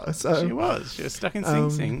caterpillar. So She was stuck in Sing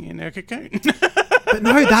Sing in her cocoon. But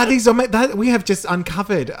no, that we have just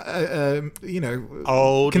uncovered,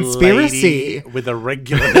 Old conspiracy lady with a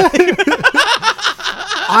regular name.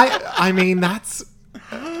 I mean, that's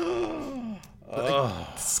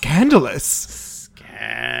scandalous.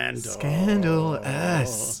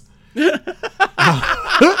 Scandalous.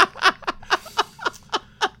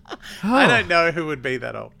 I don't know who would be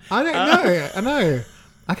that old. I don't know. I know.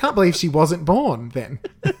 I can't believe she wasn't born then.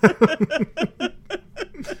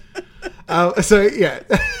 So, yeah.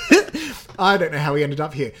 I don't know how we ended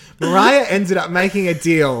up here. Mariah ended up making a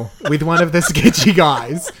deal with one of the sketchy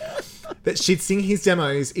guys that she'd sing his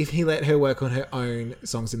demos if he let her work on her own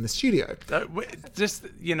songs in the studio. Just,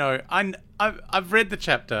 I've read the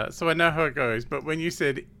chapter, so I know how it goes. But when you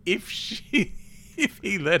said, if he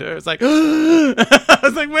let her, it's like, I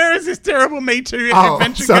was like, where is this terrible Me Too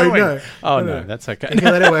adventure going? No, that's okay. If he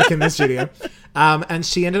let her work in the studio. And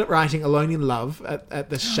she ended up writing Alone in Love at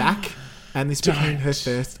the Shack. And this became her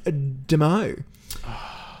first demo.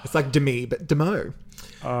 It's like demi, but demo.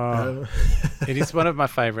 It is one of my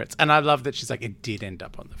favourites. And I love that she's like, it did end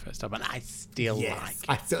up on the first album. And I still like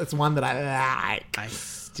it. It's one that I like. I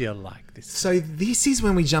still like this. So this is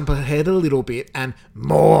when we jump ahead a little bit. And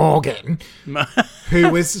Morgan,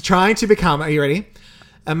 who was trying to become, are you ready?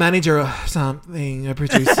 A manager or something, a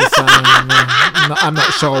producer, I'm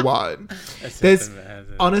not sure what.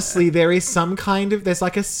 Honestly, there is some kind of, there's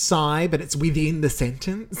like a sigh, but it's within the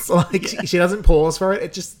sentence. Like she doesn't pause for it.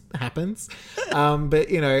 It just happens.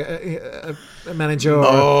 But, a manager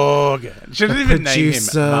Morgan. Shouldn't even name him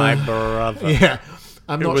my brother. Yeah.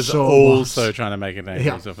 I'm not sure. Also trying to make a name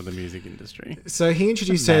for himself in the music industry. So he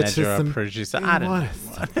introduced her to some... producer. I don't know.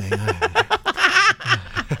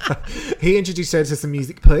 He introduced her to some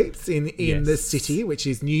music peeps in the city, which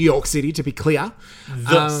is New York City, to be clear.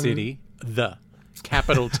 The city. The.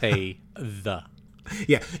 Capital T. The.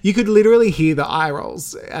 Yeah, you could literally hear the eye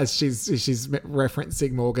rolls as she's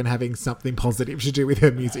referencing Morgan having something positive to do with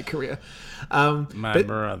her music career. My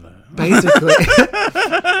brother. Basically,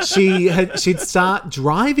 she'd start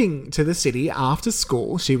driving to the city after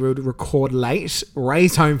school. She would record late,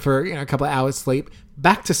 race home for a couple of hours sleep,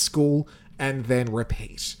 back to school, and then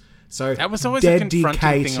repeat. So that was always a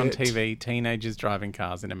confronting thing on TV. Teenagers driving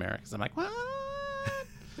cars in America. So I'm like, what?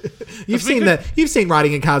 You've seen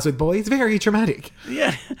riding in cars with boys. Very traumatic.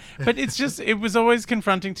 Yeah, but it was always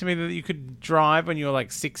confronting to me that you could drive when you were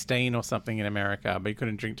like 16 or something in America, but you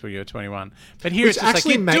couldn't drink till you were 21. But here it's just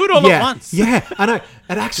like, do it all at once. Yeah, I know. It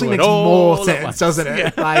actually makes more sense, doesn't it? Yeah.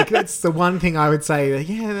 Like, that's the one thing I would say.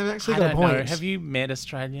 That, yeah, they've actually got a point. Know. Have you met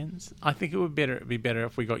Australians? I think it would be better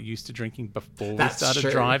if we got used to drinking before we started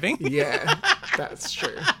driving. Yeah, that's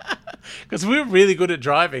true. Because we were really good at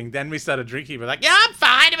driving. Then we started drinking. We're like, yeah, I'm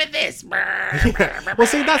fine with this. Yeah. Well,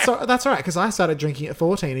 see, that's all right, because I started drinking at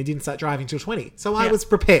 14 and didn't start driving till 20. So I was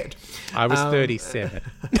prepared. I was 37.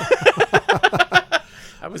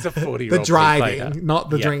 I was a 40-year-old. The driving, not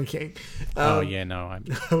the drinking. No,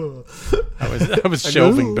 I was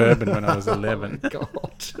shelving bourbon when I was 11. Oh,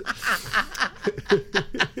 God.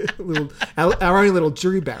 Our own little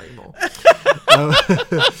Drew Barrymore.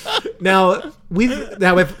 We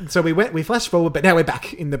flash forward, but now we're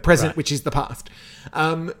back in the present, which is the past.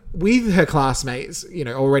 With her classmates,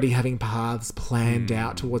 already having paths planned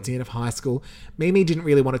out towards the end of high school, Mimi didn't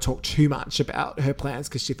really want to talk too much about her plans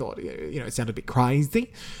because she thought, it sounded a bit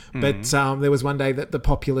crazy. But there was one day that the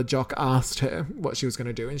popular jock asked her what she was going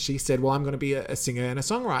to do, and she said, well, I'm going to be a singer and a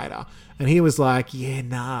songwriter. And he was like, yeah,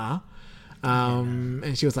 nah.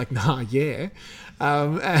 And she was like, nah, yeah.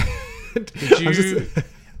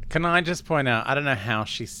 Can I just point out? I don't know how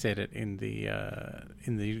she said it in the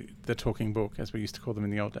talking book, as we used to call them in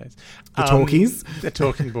the old days. The talkies, the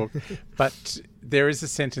talking book. But there is a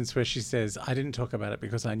sentence where she says, "I didn't talk about it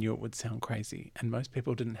because I knew it would sound crazy, and most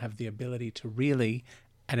people didn't have the ability to really."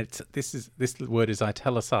 And this word is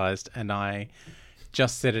italicized, and I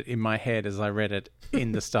just said it in my head as I read it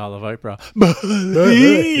in the style of Oprah.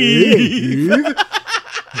 Believe.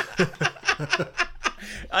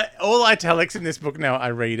 All italics in this book now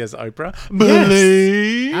I read as Oprah.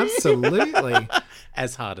 Believe. Yes, absolutely.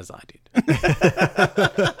 As hard as I did.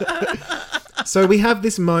 So we have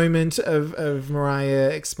this moment of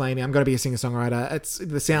Mariah explaining, I'm going to be a singer-songwriter.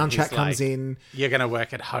 The soundtrack comes in. You're going to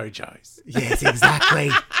work at Hojo's. Yes, exactly.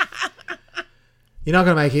 You're not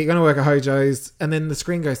going to make it. You're going to work at Hojo's. And then the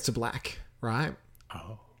screen goes to black, right?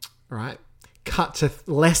 Oh. Right. Cut to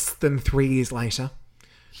less than 3 years later.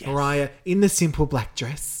 Yes. Mariah in the simple black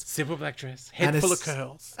dress. Simple black dress. Head full of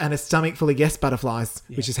curls. And a stomach full of yes butterflies,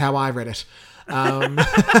 which is how I read it.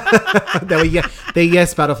 They're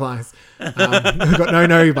yes butterflies. We've got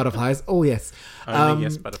no butterflies. All yes. Only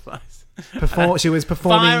yes butterflies. She was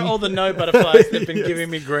performing. Fire all the no butterflies that've been giving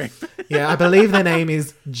me grief. Yeah, I believe their name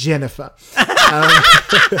is Jennifer.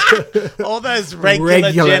 All those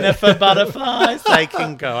regular Jennifer butterflies, they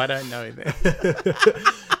can go. I don't know them.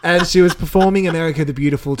 And she was performing America the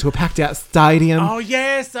Beautiful to a packed out stadium. Oh,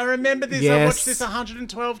 yes. I remember this. Yes. I watched this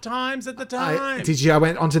 112 times at the time. Did you? I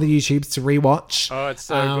went onto the YouTubes to rewatch. Oh, it's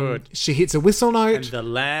so good. She hits a whistle note. And the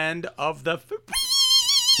land of the...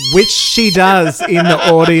 Which she does in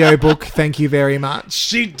the audiobook. Thank you very much.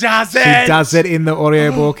 She does it. She does it in the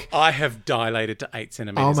audiobook. I have dilated to 8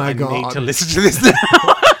 centimeters. Oh my God. I need to listen to this now.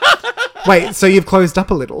 Wait, so you've closed up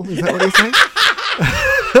a little? Is that what you're saying?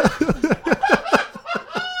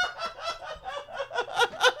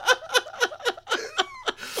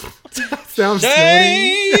 Sounds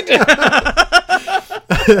snorty.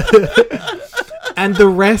 And the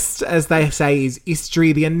rest, as they say, is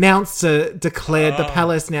history. The announcer declared the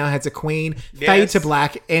palace now has a queen. Yes. Fade to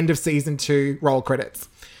black. End of season 2. Roll credits.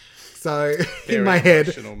 So in my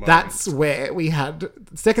head, that's where we had.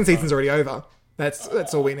 Second season's already over.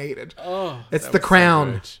 That's all we needed. Oh, it's the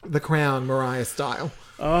crown, the crown, Mariah style.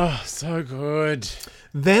 Oh, so good.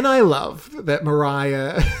 Then I love that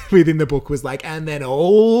Mariah within the book was like, and then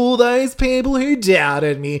all those people who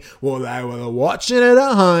doubted me, well, they were watching it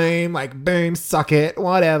at home, like, boom, suck it,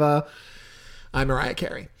 whatever. I'm Mariah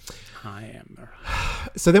Carey. I am Mariah.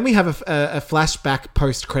 So then we have a flashback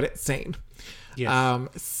post-credit scene. Yes.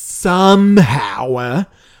 Somehow,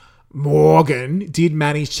 Morgan did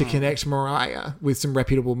manage to connect Mariah with some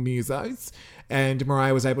reputable musos, and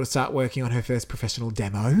Mariah was able to start working on her first professional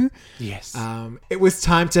demo. Yes. It was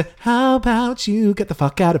time to, how about you get the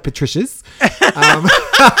fuck out of Patricia's?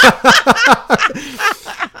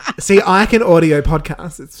 See, I can audio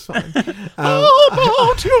podcast. It's fine.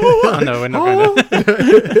 Oh, no, we're not going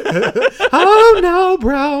to. Oh, no,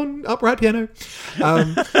 Brown. Upright piano.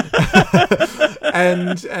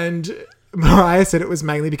 And Mariah said it was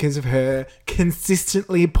mainly because of her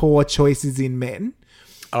consistently poor choices in men.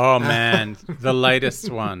 Oh, man. The latest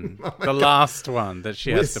one. The last one that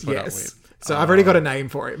she has to put up with. So I've already got a name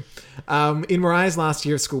for him. In Mariah's last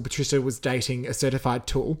year of school, Patricia was dating a certified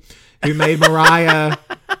tool who made Mariah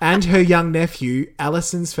and her young nephew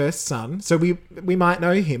Allison's first son. So we might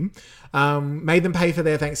know him. Made them pay for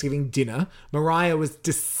their Thanksgiving dinner. Mariah was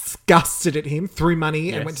disgusted at him, threw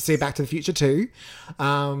money, and went to see Back to the Future 2.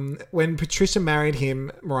 When Patricia married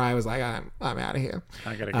him, Mariah was like, I'm out of here.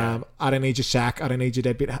 I gotta go. I don't need your shack. I don't need your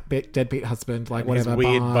deadbeat husband. Like, And whatever. his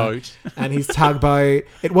weird bye. boat. And his tugboat.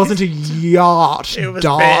 It wasn't a yacht. It was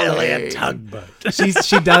darling. barely a tugboat.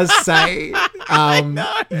 She does say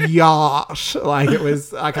yacht. Like, it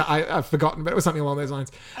was, I've forgotten, but it was something along those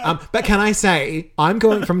lines. But can I say, I'm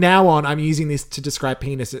going from now on, I'm using this to describe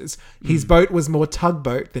penises. His boat was more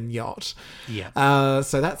tugboat than yacht. Yeah.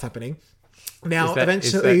 So that's happening. Now, Is that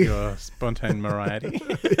eventually... your spontaneous variety?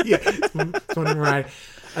 it's one right.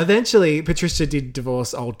 Eventually, Patricia did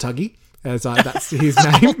divorce old Tuggy. That's his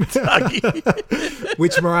name.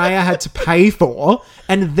 Which Mariah had to pay for.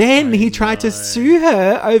 And then he tried to sue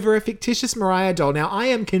her over a fictitious Mariah doll. Now, I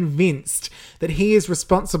am convinced that he is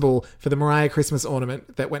responsible for the Mariah Christmas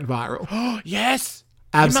ornament that went viral. Yes.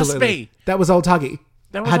 Absolutely. He must be. That was old Tuggy.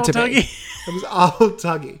 That was old Tuggy. It was old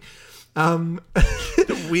Tuggy.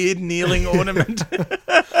 The weird kneeling ornament.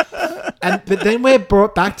 But then we're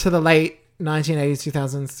brought back to the late 1980s,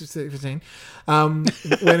 2015,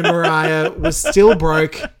 when Mariah was still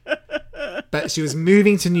broke, but she was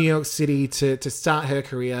moving to New York City to start her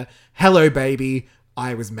career. Hello, baby.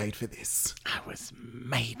 I was made for this. I was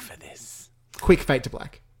made for this. Quick fade to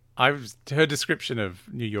black. Her description of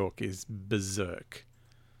New York is berserk.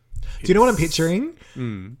 Do you know what I'm picturing?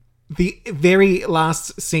 The very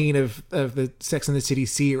last scene of the Sex and the City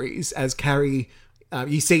series, as Carrie,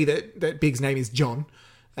 you see that Big's name is John,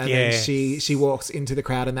 and then she walks into the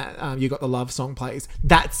crowd, and that You Got the Love song plays.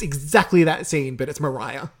 That's exactly that scene, but it's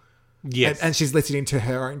Mariah. Yes. And she's listening to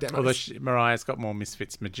her own demos. Although Mariah's got more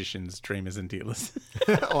misfits, magicians, dreamers, and dealers.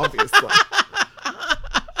 Obviously.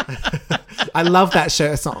 I love that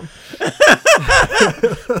Cher song.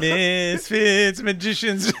 Misfits,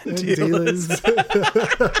 magicians, and dealers.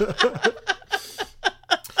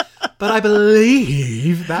 But I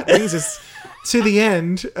believe that brings us to the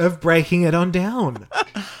end of Breaking It On Down.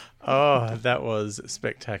 Oh, that was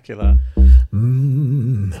spectacular.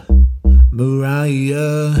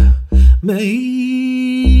 Mariah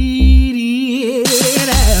made it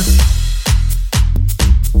out.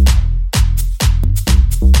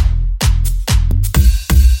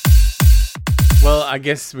 Well, I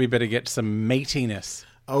guess we better get some meatiness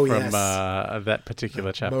from yes. That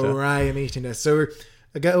particular chapter. Mariah meeting us. So,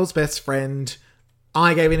 a girl's best friend.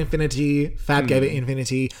 I gave it infinity. Fab gave it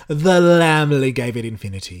infinity. The Lamley gave it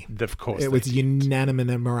infinity. Of course. It was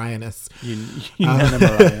unanimous Mariah-ness.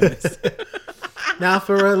 Unanimous. Now,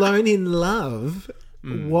 for Alone in Love,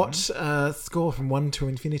 what score from 1 to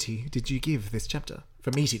infinity did you give this chapter? For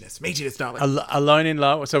meatiness. Meatiness, darling. Alone in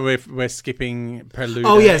Love. So we're skipping Prelude.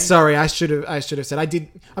 Oh yeah, sorry. I should have said. I did.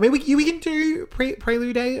 I mean, we can do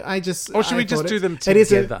Prelude. Or should we just do them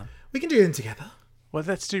together? We can do them together. Well,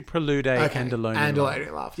 let's do Prelude and Alone in Love. Alone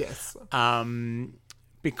in Love, yes.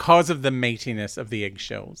 Because of the meatiness of the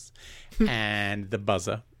eggshells and the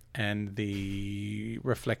buzzer and the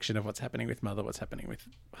reflection of what's happening with mother, what's happening with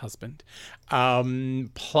husband,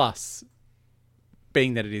 plus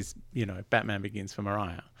being that it is, Batman Begins for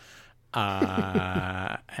Mariah,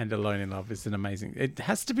 and Alone in Love is an amazing... It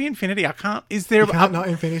has to be infinity. I can't... Is there... You can't not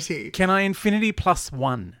infinity. Can I infinity plus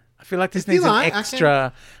 1? I feel like this needs an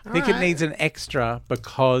extra. I think it needs an extra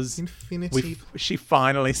because infinity. She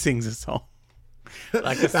finally sings a song.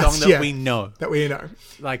 Like a song that we know. That we know.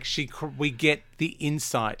 Like we get the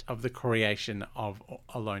insight of the creation of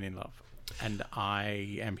Alone in Love. And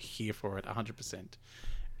I am here for it 100%.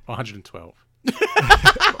 112.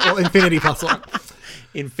 Well, infinity plus 1.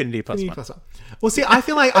 Infinity plus one. Well, see, I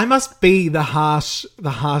feel like I must be the harsh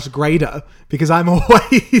grader because I'm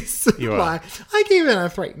always You are. like, I give it a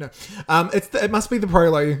 3. No, it must be the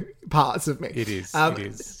prolo parts of me. It is.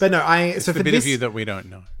 But no, It's the bit of you that we don't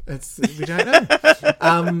know. We don't know.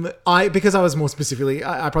 Because I was more specifically,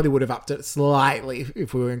 I probably would have upped it slightly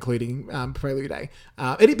if we were including Prelude A.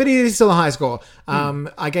 But it is still a high score.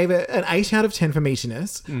 I gave it an 8 out of 10 for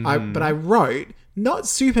meatiness. But I wrote, not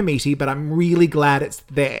super meaty, but I'm really glad it's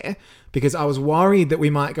there because I was worried that we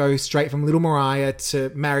might go straight from Little Mariah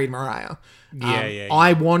to Married Mariah. Yeah.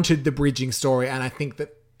 I wanted the bridging story, and I think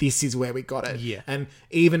that this is where we got it. Yeah. And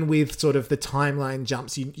even with sort of the timeline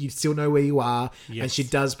jumps, you still know where you are. Yes. And she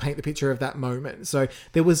does paint the picture of that moment. So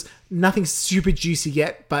there was nothing super juicy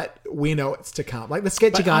yet, but we know it's to come. Like the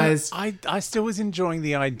sketchy guys. I still was enjoying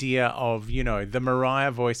the idea of, the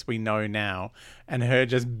Mariah voice we know now and her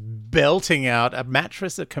just belting out a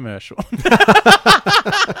mattress commercial.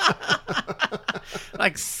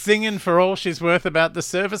 Like singing for all she's worth about the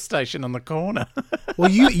service station on the corner. Well,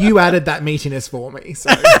 you added that meatiness for me, so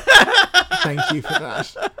thank you for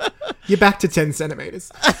that. You're back to 10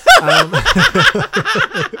 centimeters.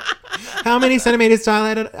 How many centimeters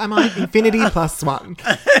dilated am I? Infinity plus 1.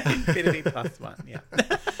 Infinity plus 1, yeah.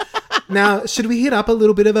 Now, should we hit up a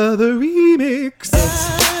little bit of the remix? The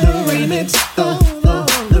remix. The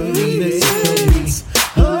remix.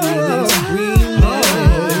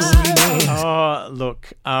 Oh,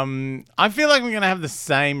 look. I feel like we're going to have the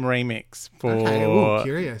same remix for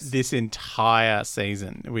this entire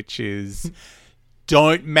season, which is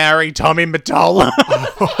Don't Marry Tommy Mottola.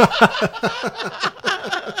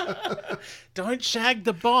 Don't shag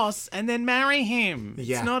the boss and then marry him.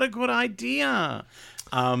 Yeah. It's not a good idea.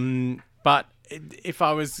 But if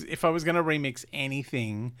I was going to remix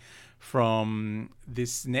anything from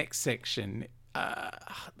this next section,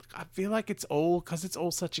 I feel like it's all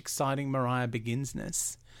such exciting Mariah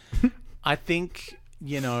Beginsness. I think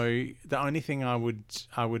the only thing I would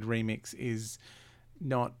remix is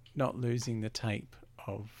not losing the tape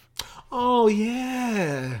of. Oh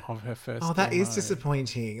yeah, of her first. Oh, that demo. is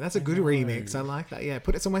disappointing. That's a good remix. I like that. Yeah,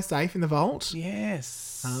 put it somewhere safe in the vault.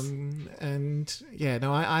 Yes. And yeah,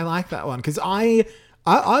 no, I like that one because I'll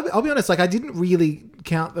be honest. Like, I didn't really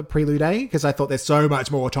count the Prelude A because I thought there's so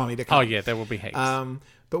much more Tommy to come. Oh yeah, there will be heaps.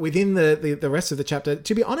 But within the rest of the chapter,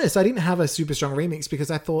 to be honest, I didn't have a super strong remix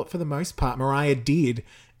because I thought for the most part Mariah did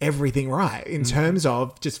everything right in terms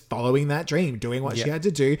of just following that dream, doing what she had to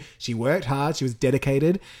do. She worked hard. She was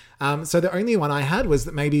dedicated. So the only one I had was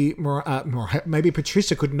that maybe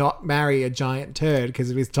Patricia could not marry a giant turd because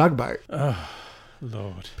of his tugboat. Oh,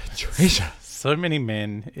 Lord. Patricia. So many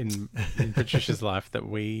men in Patricia's life that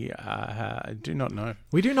we do not know.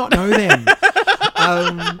 We do not know them.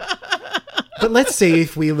 But let's see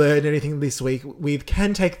if we learned anything this week with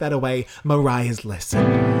Can Take That Away, Mariah's lesson.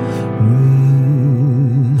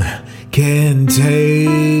 Can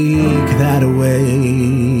take that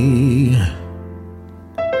away.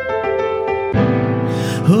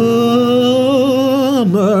 Oh,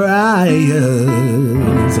 Mariah's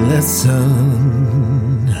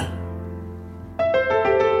lesson.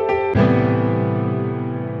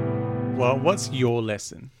 Well, what's your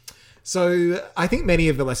lesson? So I think many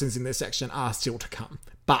of the lessons in this section are still to come.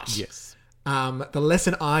 But yes, the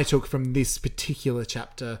lesson I took from this particular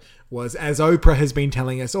chapter was, as Oprah has been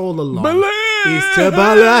telling us all along, is to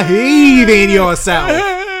believe in yourself.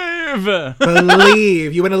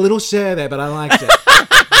 Believe. You went a little share there, but I liked it.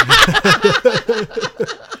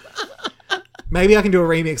 Maybe I can do a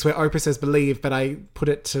remix where Oprah says believe, but I put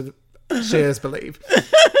it to Cher's believe.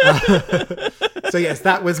 So yes,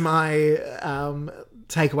 that was my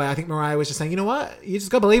takeaway. I think Mariah was just saying, you know what? You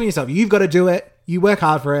just got to believe in yourself. You've got to do it. You work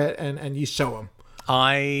hard for it, and you show them.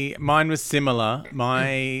 Mine was similar.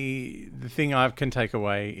 The thing I can take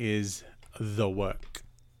away is the work.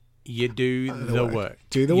 You do the work.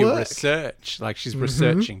 Do the you work. research. Like she's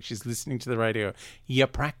researching. She's listening to the radio. You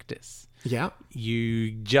practice. Yeah.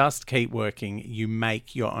 You just keep working. You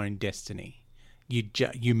make your own destiny.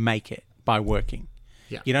 You make it by working.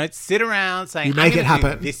 Yeah. You don't sit around saying, you make it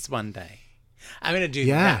happen. Do this one day. I'm going to do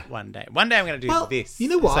that one day. One day I'm going to do this. You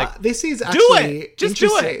know what? Like, this is actually Just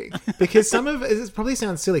interesting do it. because some of it probably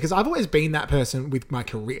sounds silly because I've always been that person with my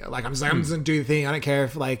career. Like I'm just going to do the thing. I don't care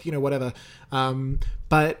if whatever.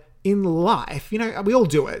 But in life, we all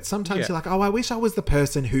do it. Sometimes you're like, oh, I wish I was the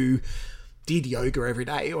person who did yoga every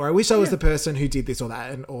day, or I wish I was the person who did this or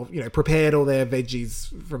that, or prepared all their veggies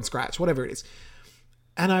from scratch, whatever it is.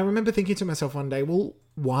 And I remember thinking to myself one day, well,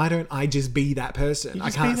 why don't I just be that person?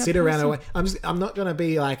 I can't sit around and I'm not going to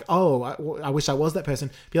be like, oh, I wish I was that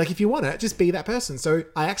person. Be like, if you want it, just be that person. So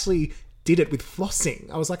I actually did it with flossing.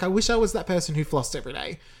 I was like, I wish I was that person who flossed every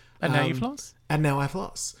day. And now you floss? And now I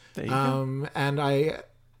floss. There you go. And I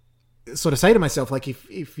sort of say to myself, like, if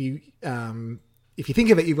you think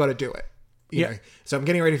of it, you've got to do it. You know? So I'm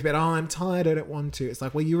getting ready for bed. Oh, I'm tired. I don't want to. It's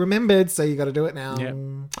like, well, you remembered, so you got to do it now. Yeah.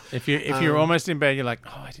 If you're almost in bed, you're like,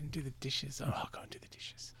 oh, I didn't do the dishes. Oh, I'll go and do the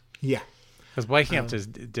dishes. Yeah. Because waking up to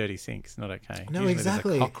dirty sink's not okay. No, Usually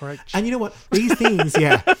exactly. there's a cockroach. And you know what? These things,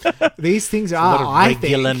 these things are, A lot of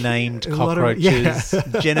regular named cockroaches.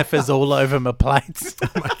 Jennifer's all over my plates. Oh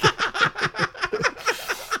my God.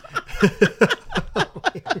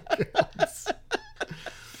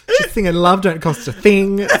 Just singing "Love Don't Cost a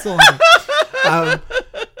Thing." That's all I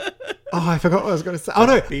I forgot what I was going to say. Oh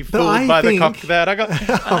no, Be fooled by the cock that I got.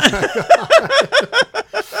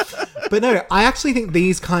 But no, I actually think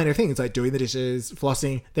these kind of things, like doing the dishes,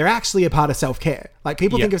 flossing, they're actually a part of self-care. Like,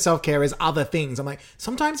 people think of self-care as other things. I'm like,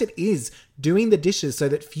 sometimes it is doing the dishes so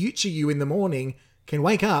that future you in the morning can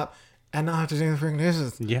wake up and not have to do the freaking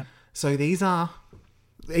dishes. Yeah. So these are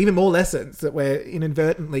even more lessons that we're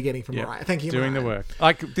inadvertently getting from Mariah. Thank you, doing Mariah. the work.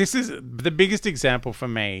 Like, this is the biggest example for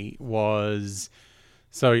me was...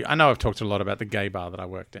 So I know I've talked a lot about the gay bar that I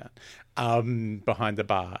worked at, behind the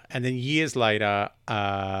bar. And then years later,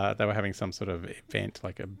 they were having some sort of event,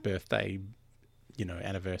 like a birthday,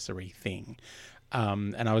 anniversary thing.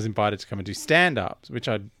 And I was invited to come and do stand-ups, which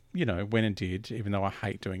I, went and did, even though I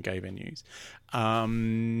hate doing gay venues.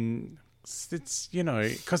 It's,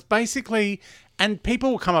 because basically... And people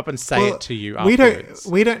will come up and say it to you afterwards.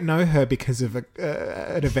 We don't know her because of an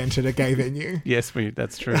event at a gay venue. Yes,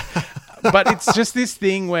 that's true. But it's just this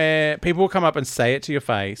thing where people will come up and say it to your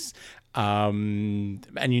face, and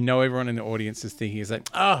everyone in the audience is thinking, is like,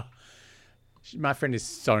 oh, my friend is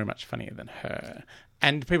so much funnier than her.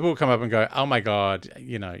 And people will come up and go, oh my God,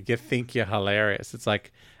 you think you're hilarious. It's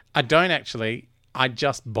like, I don't actually. I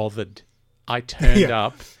just bothered. I turned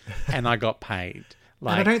up and I got paid.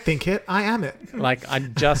 Like, and I don't think it. I am it. Like,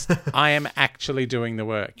 I am actually doing the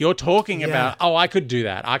work. You're talking about, oh, I could do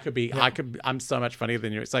that. I'm so much funnier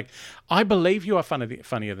than you. It's like, I believe you are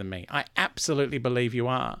funnier than me. I absolutely believe you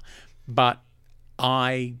are. But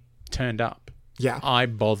I turned up. Yeah. I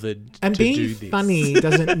bothered and to do being this. funny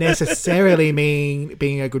doesn't necessarily mean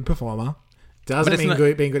being a good performer. Doesn't mean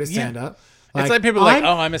being good at stand-up. It's like people are like,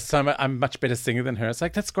 oh, I'm much better singer than her. It's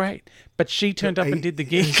like, that's great. But she turned up and did the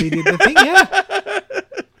gig. She did the thing, yeah.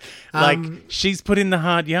 Like, she's put in the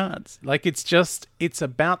hard yards. Like, it's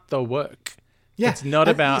about the work. Yeah. It's not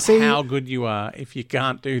about how good you are if you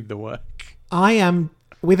can't do the work. I am,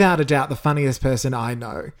 without a doubt, the funniest person I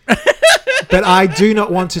know. But I do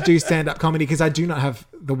not want to do stand-up comedy because I do not have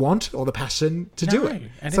the want or the passion to do it.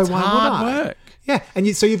 And so it's hard work. Yeah.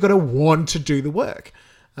 And so you've got to want to do the work.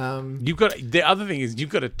 The other thing is, you've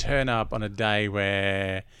got to turn up on a day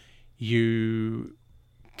where you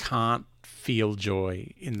can't feel joy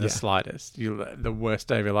in the slightest. The worst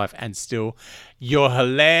day of your life, and still you're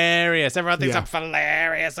hilarious. Everyone thinks I'm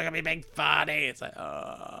hilarious. I'm gonna be being funny. It's like, oh,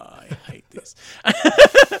 I hate this.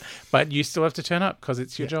 But you still have to turn up because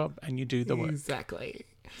it's your job and you do the work. Exactly.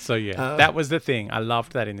 So that was the thing. I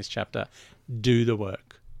loved that in this chapter. Do the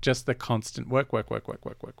work. Just the constant work.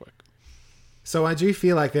 So I do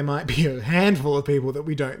feel like there might be a handful of people that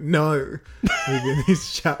we don't know within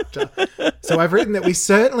this chapter. So I've written that we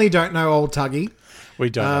certainly don't know old Tuggy.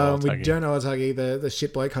 We don't know old Tuggy. We don't know old Tuggy, the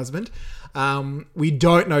shit bloke husband. We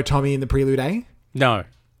don't know Tommy in the Prelude A. No.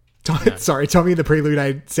 Sorry, Tommy in the Prelude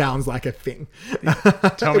A sounds like a thing.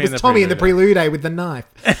 Tommy in the Prelude A with the knife.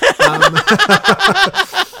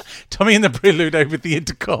 Tommy in the Prelude A with the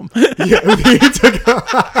intercom. Yeah, with the intercom.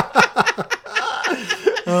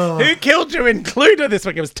 Who killed you in Cluedo this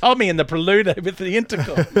week? It was Tommy in the Prelude with the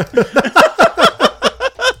intercom.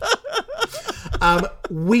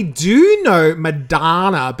 We do know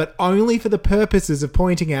Madonna, but only for the purposes of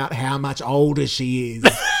pointing out how much older she is.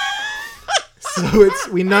 So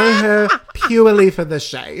we know her purely for the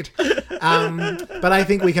shade. But I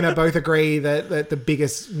think we can both agree that the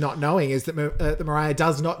biggest not knowing is that Mariah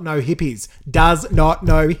does not know hippies.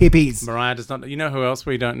 Mariah does not know. You know who else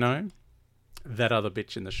we don't know? That other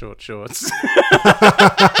bitch in the short shorts.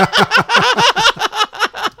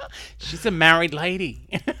 She's a married lady.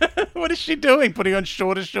 What is she doing? Putting on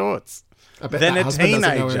shorter shorts than a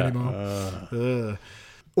teenager.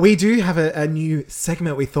 We do have a new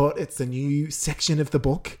segment. We thought it's a new section of the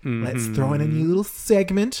book. Mm-hmm. Let's throw in a new little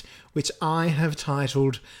segment, which I have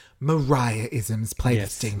titled Mariah-isms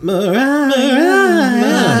Playlisting. Yes. Mariah.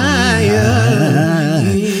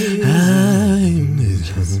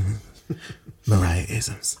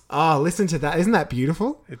 Mariah-isms. Oh, listen to that. Isn't that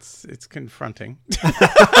beautiful? It's confronting.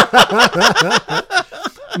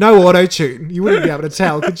 No auto-tune. You wouldn't be able to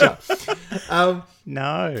tell, could you?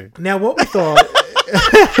 No. Now, what we thought...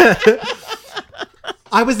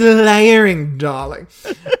 I was layering, darling.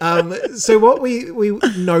 So what we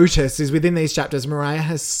notice is within these chapters, Mariah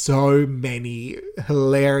has so many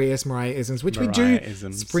hilarious Mariah-isms, which we do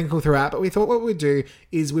sprinkle throughout. But we thought what we'd do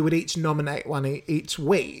is we would each nominate one each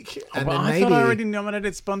week. And then I thought I already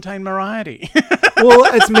nominated Spontaneous Mariah. Well,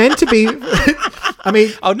 it's meant to be... I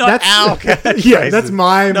mean... Oh, not our catchphrases. Yeah, that's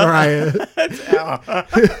my Mariah. That's our...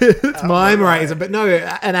 It's my Mariah-ism. But no,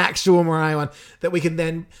 an actual Mariah one that we can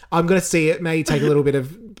then... I'm going to see it. May take a little bit of,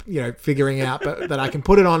 figuring out, but that I can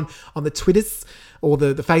put it on the Twitters or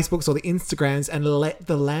the Facebooks or the Instagrams and let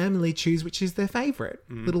the Lamely choose which is their favourite.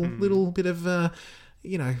 Little bit of... what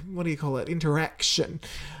do you call it? Interaction.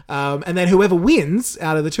 And then whoever wins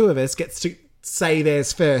out of the two of us gets to say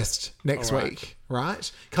theirs first next week,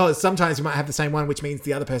 right? Because sometimes we might have the same one, which means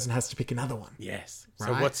the other person has to pick another one. Yes. Right?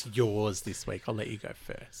 So what's yours this week? I'll let you go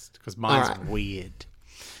first because mine's weird.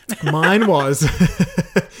 Mine was...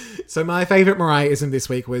 So my favourite Mariah-ism this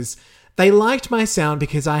week was... They liked my sound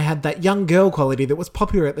because I had that young girl quality that was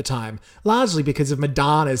popular at the time, largely because of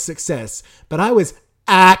Madonna's success. But I was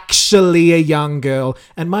actually a young girl,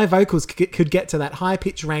 and my vocals could get to that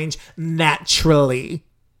high-pitch range naturally.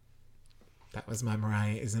 That was my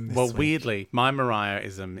Mariah-ism this week. Well, weirdly, my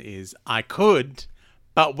Mariah-ism is I could,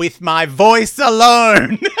 but with my voice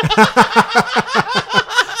alone.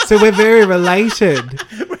 So we're very related.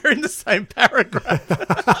 We're in the same paragraph.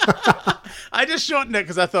 I just shortened it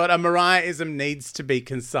because I thought a Mariah-ism needs to be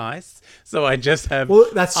concise. So I just have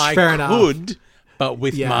that's fair enough. I could, but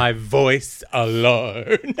with my voice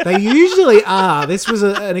alone. They usually are. This was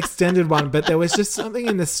an extended one, but there was just something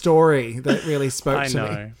in the story that really spoke to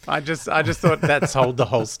me. I just thought that told the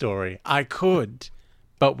whole story. I could,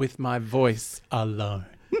 but with my voice alone.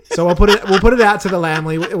 So we'll put it out to the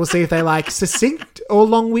Lamely. We'll see if they like succinct or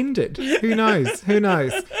long-winded. Who knows?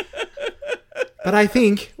 But I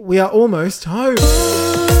think we are almost home.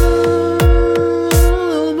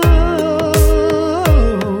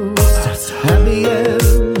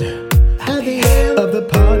 At the end of the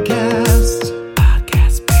podcast.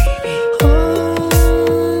 Podcast, baby.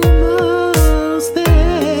 Almost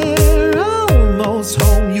there, almost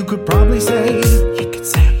home. You could probably say,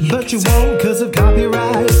 but you won't because of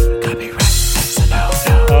copyright. That's a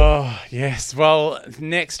no-no. Oh, yes. Well,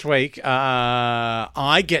 next week,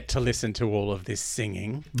 I get to listen to all of this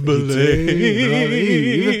singing. Believe.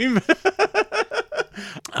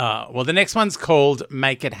 Well, the next one's called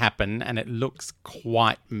Make It Happen, and it looks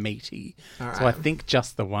quite meaty. Right. So I think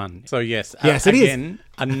just the one. So yes, it again,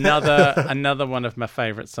 is. another one of my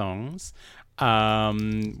favourite songs,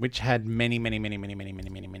 which had many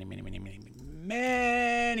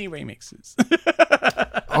remixes.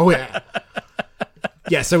 Oh yeah.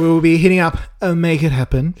 Yeah, so we will be hitting up Make It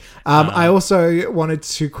Happen. I also wanted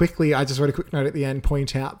to quickly, I just wrote a quick note at the end,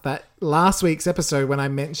 point out that last week's episode when I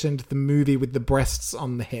mentioned the movie with the breasts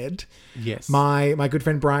on the head, yes, my good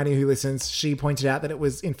friend Bryony who listens, she pointed out that it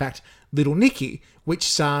was in fact Little Nicky, which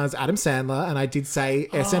stars Adam Sandler, and I did say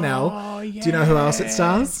SNL. Oh, yes. Do you know who else it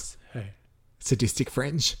stars? Who? Sadistic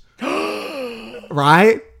Fringe.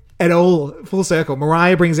 Right? At all, full circle.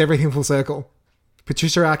 Mariah brings everything full circle.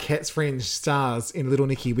 Patricia Arquette's Fringe stars in Little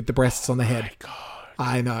Nicky with the breasts on the head. Oh my God.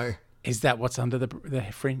 I know. Is that what's under the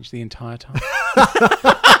fringe the entire time?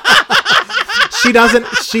 She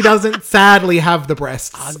doesn't sadly have the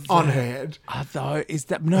breasts on her head.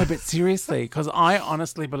 No, but seriously, because I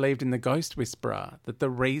honestly believed in the Ghost Whisperer that the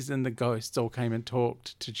reason the ghosts all came and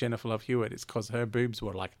talked to Jennifer Love Hewitt is because her boobs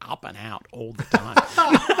were like up and out all the time.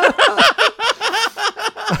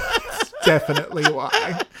 Definitely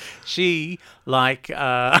why. She, like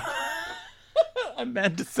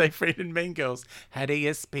Amanda Seyfried in Mean Girls, had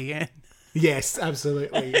ESPN. Yes,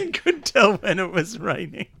 absolutely. And could tell when it was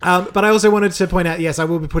raining. But I also wanted to point out, yes, I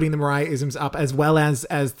will be putting the Mariah-isms up as well as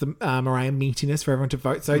the Mariah meatiness for everyone to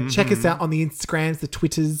vote. So check us out on the Instagrams, the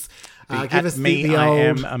Twitters. Give us the I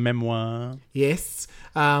old... am a memoir. Yes.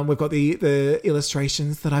 We've got the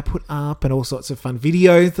illustrations that I put up and all sorts of fun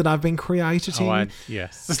videos that I've been creating.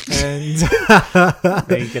 Yes. And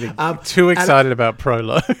you're getting too excited about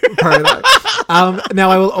Prolo. Now,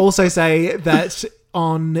 I will also say that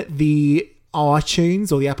on the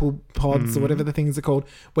iTunes or the Apple Pods or whatever the things are called,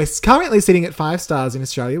 we're currently sitting at 5 stars in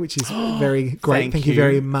Australia, which is very great. Thank you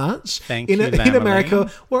very much. Thank you, in America,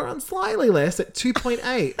 we're on slightly less at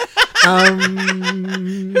 2.8.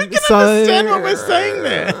 Who can understand what we're saying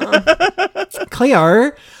there?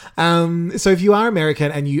 Cleo. So if you are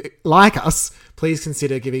American and you like us, please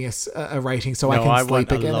consider giving us a rating so I can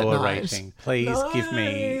sleep again at night. Rating. Please give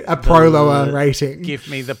me a pro-lower rating. Give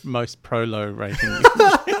me the most pro-low rating.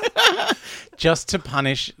 Just to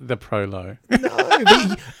punish the pro-low. No,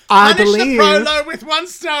 I believe the pro-low with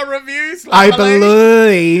 1-star reviews. I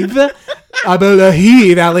believe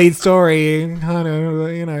our lead story kind of,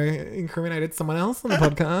 incriminated someone else on the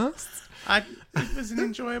podcast. It was an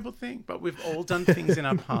enjoyable thing, but we've all done things in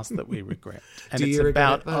our past that we regret. And it's regret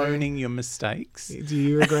about owning your mistakes. Do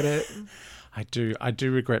you regret it? I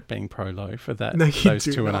do regret being pro-low for that. No, you those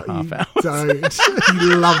do 2.5 hours. Don't.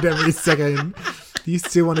 You loved every second. You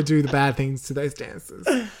still want to do the bad things to those dances.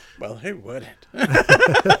 Well, who wouldn't?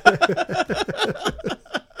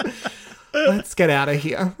 Let's get out of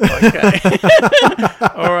here. Okay.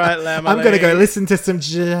 All right, Lamely. I'm going to go listen to some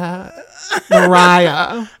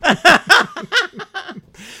Mariah.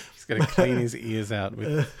 He's going to clean his ears out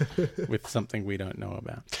with something we don't know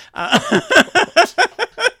about.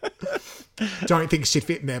 Don't think she'd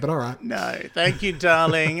fit in there, but all right. No, thank you,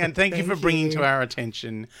 darling. And thank you for bringing to our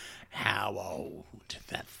attention how old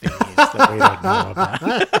that thing is that we don't know about.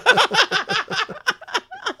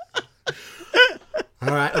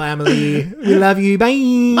 All right, Lamely. We love you.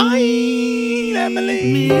 Bye. Bye,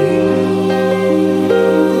 Lamely.